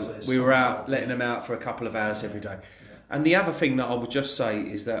 Exactly. You know, we were out letting them out for a couple of hours every day. And the other thing that I would just say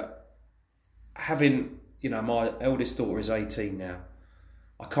is that having, my eldest daughter is 18 now.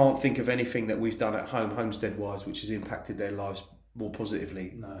 I can't think of anything that we've done at home, homestead-wise, which has impacted their lives more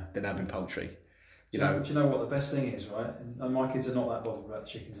positively than having poultry. Do you know what the best thing is, right? And my kids are not that bothered about the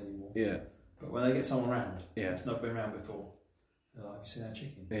chickens anymore. Yeah. But when they get someone around, it's not been around before, they're like, have you seen our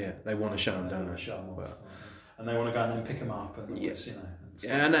chicken? Yeah, they want to show them, don't they? Show them off. And they want to go and then pick them up.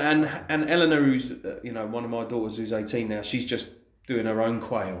 And and Eleanor, who's one of my daughters who's 18 now, she's just doing her own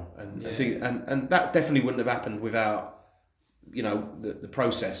quail, and that definitely wouldn't have happened without the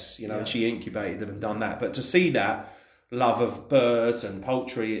process. And she incubated them and done that. But to see that love of birds and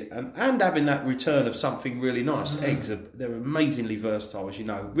poultry and having that return of something really nice, eggs they're amazingly versatile, as you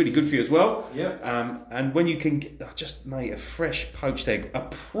know, really good for you as well. And when you can just make a fresh poached egg, a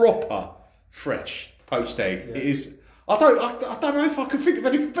proper fresh poached egg, it is. I don't know if I can think of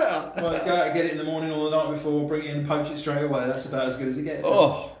anything better. Well, go out and get it in the morning or the night before, bring it in and poach it straight away. That's about as good as it gets.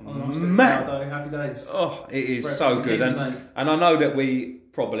 Oh, man. Happy days. Oh, it is so good. And I know that we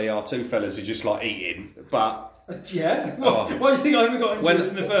probably are 2 fellas who just like eating, but... Why do you think I even got into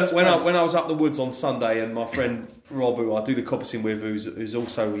this in the first place? When I was up the woods on Sunday, and my friend Rob, who I do the coppicing with, who's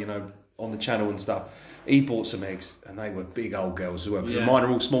also, on the channel and stuff, he bought some eggs, and they were big old girls as well, because mine are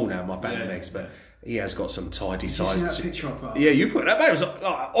all small now, my bantam eggs, but... He has got some tidy sizes. Did you see that picture I put up? Yeah, you put that. It was like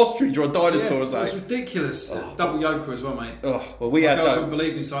ostrich or a dinosaur or something. It was ridiculous. Double yoker as well, mate. Oh, well, we had those. Wouldn't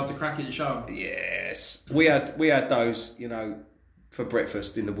believe me, so I had to crack it and show them. Yes, we had those, for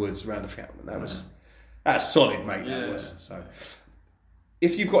breakfast in the woods around the fountain. That's solid, mate. That was. So,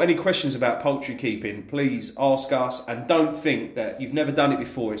 if you've got any questions about poultry keeping, please ask us, and don't think that you've never done it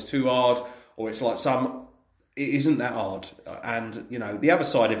before. It's too hard, or it's like it isn't that hard. And the other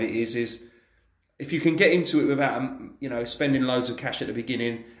side of it is. If you can get into it without, spending loads of cash at the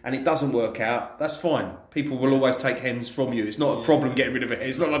beginning and it doesn't work out, that's fine. People will always take hens from you. It's not a problem getting rid of a hen.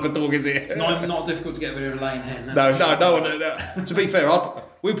 It's not like a dog, is it? It's not difficult to get rid of a laying hen. No. To be fair,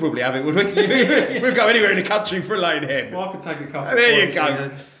 we'd probably have it, would we? We'd go anywhere in the country for a laying hen. Well, I could take a couple. There you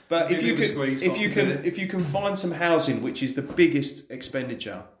go. But if you can find some housing, which is the biggest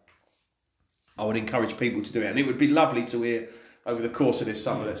expenditure, I would encourage people to do it. And it would be lovely to hear over the course of this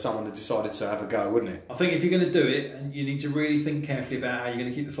summer that someone had decided to have a go, wouldn't it? I think if you're going to do it, and you need to really think carefully about how you're going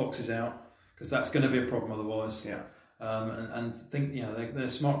to keep the foxes out, because that's going to be a problem otherwise. Yeah. And think, they're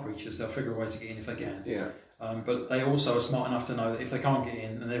smart creatures. They'll figure a way to get in if they can. Yeah. But they also are smart enough to know that if they can't get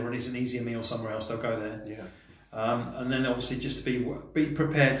in and there is an easier meal somewhere else, they'll go there. Yeah. And then obviously just to be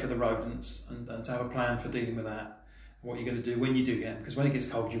prepared for the rodents and to have a plan for dealing with that. What you're going to do when you do get them, because when it gets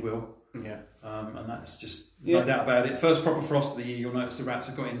cold, you will. Yeah. And that's just no doubt about it. First proper frost of the year, you'll notice the rats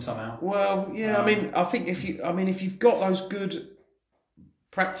have got in somehow. Well, yeah. I think if you've got those good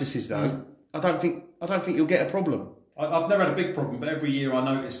practices though, I don't think you'll get a problem. I've never had a big problem, but every year I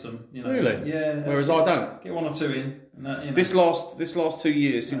notice them. Really? Yeah. Whereas I don't. Get 1 or 2 in. And that, This last 2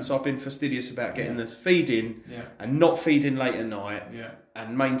 years since I've been fastidious about getting the feed in and not feeding late at night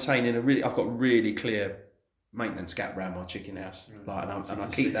and maintaining I've got really clear maintenance gap around my chicken house, and I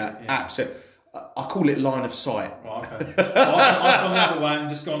keep that absolute. I call it line of sight. Right, okay. I've gone the other way and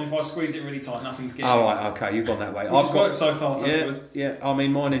just gone. If I squeeze it really tight, nothing's getting. Oh right, okay, you've gone that way. I've worked so far. Yeah. I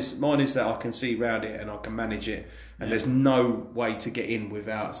mean, mine is that I can see round it and I can manage it, and there's no way to get in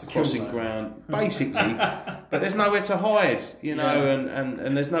without crossing ground, basically. But there's nowhere to hide,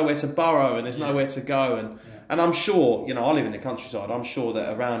 and there's nowhere to burrow, and there's nowhere to go, and I'm sure, I live in the countryside. I'm sure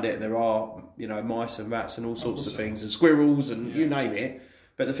that around it there are, mice and rats and all sorts of things, and squirrels and you name it.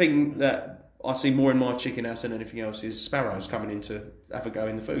 But the thing that I see more in my chicken house than anything else is sparrows coming in to have a go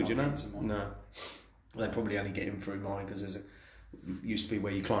in the food. No, they probably only get in through mine because used to be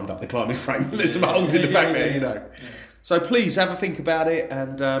where you climbed up the climbing frame. There's some holes in the back there, Yeah. So please have a think about it,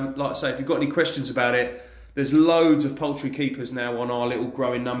 and like I say, if you've got any questions about it. There's loads of poultry keepers now on our little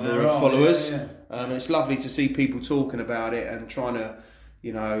growing number of followers. And it's lovely to see people talking about it and trying to,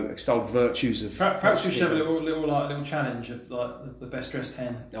 extol virtues of. Perhaps we should have a little challenge of the best dressed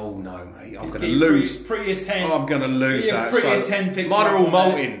hen. Oh no, mate! I'm going to lose. Prettiest hen. I'm going to lose that. Prettiest hen picture. Mine are all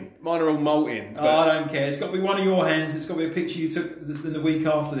molting. Mine are all molting. Oh, I don't care. It's got to be one of your hens. It's got to be a picture you took in the week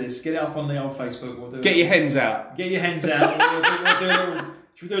after this. Get it up on the old Facebook. We'll do Get your hens out. Get your hens out.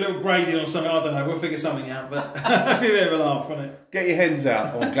 Should we do a little grading or something? I don't know. We'll figure something out. But it'll be a bit of a laugh, won't it? Get your hens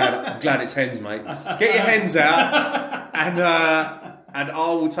out. Oh, I'm glad it's hens, mate. Get your hens out, and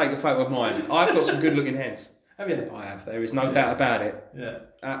I will take a photo of mine. I've got some good-looking hens. Have you? I have. There is no doubt about it. Yeah,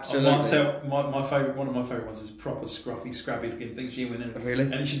 absolutely. I might tell my favourite. One of my favourite ones is proper scruffy, scrubby-looking thing. She winning. Really?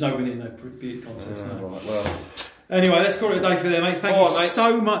 And she's not winning no beauty contest. No. Right, well. Anyway, let's call it a day for there, mate. Thank you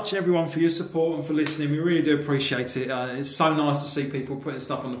so much, everyone, for your support and for listening. We really do appreciate it. It's so nice to see people putting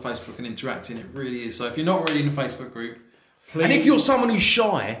stuff on the Facebook and interacting. It really is. So if you're not already in the Facebook group, please. And if you're someone who's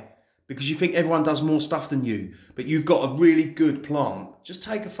shy because you think everyone does more stuff than you, but you've got a really good plant, just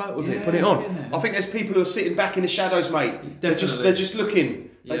take a photo of it, put it on. I think there's people who are sitting back in the shadows, mate. They're just looking.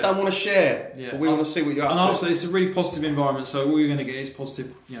 They don't want to share. Yeah. But we want to see what you're up to. And also, it's a really positive environment, so all you're going to get is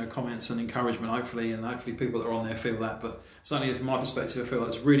positive, comments and encouragement, hopefully, and hopefully people that are on there feel that. But certainly, from my perspective, I feel like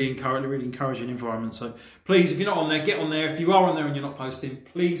it's really encouraging environment. So please, if you're not on there, get on there. If you are on there and you're not posting,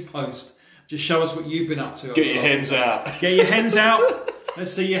 please post. Just show us what you've been up to. Get your hens out. Get your hens out.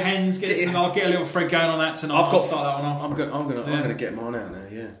 Let's see your hens. I'll get a little thread going on that tonight. I'll start that one off. I'm gonna get mine out now.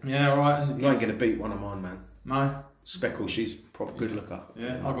 Yeah. Yeah. All right. You ain't gonna beat one of mine, man. No. Speckle, she's proper good looker.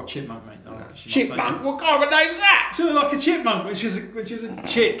 Yeah, I've got Chipmunk, mate. Chipmunk? What kind of a name's that? She looked like a chipmunk, which was a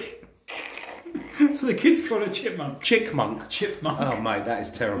chick. So the kids call her Chipmunk. Chickmunk? Chipmunk. Oh, mate, that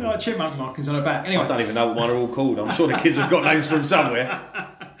is terrible. Like chipmunk mark is on her back. Anyway, I don't even know what one are all called. I'm sure the kids have got names from somewhere.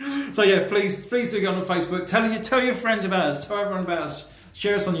 So yeah, please do get on the Facebook. Tell your friends about us. Tell everyone about us.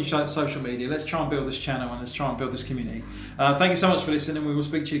 Share us on your social media. Let's try and build this channel and let's try and build this community. Thank you so much for listening. We will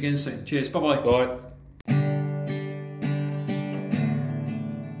speak to you again soon. Cheers. Bye-bye. Bye.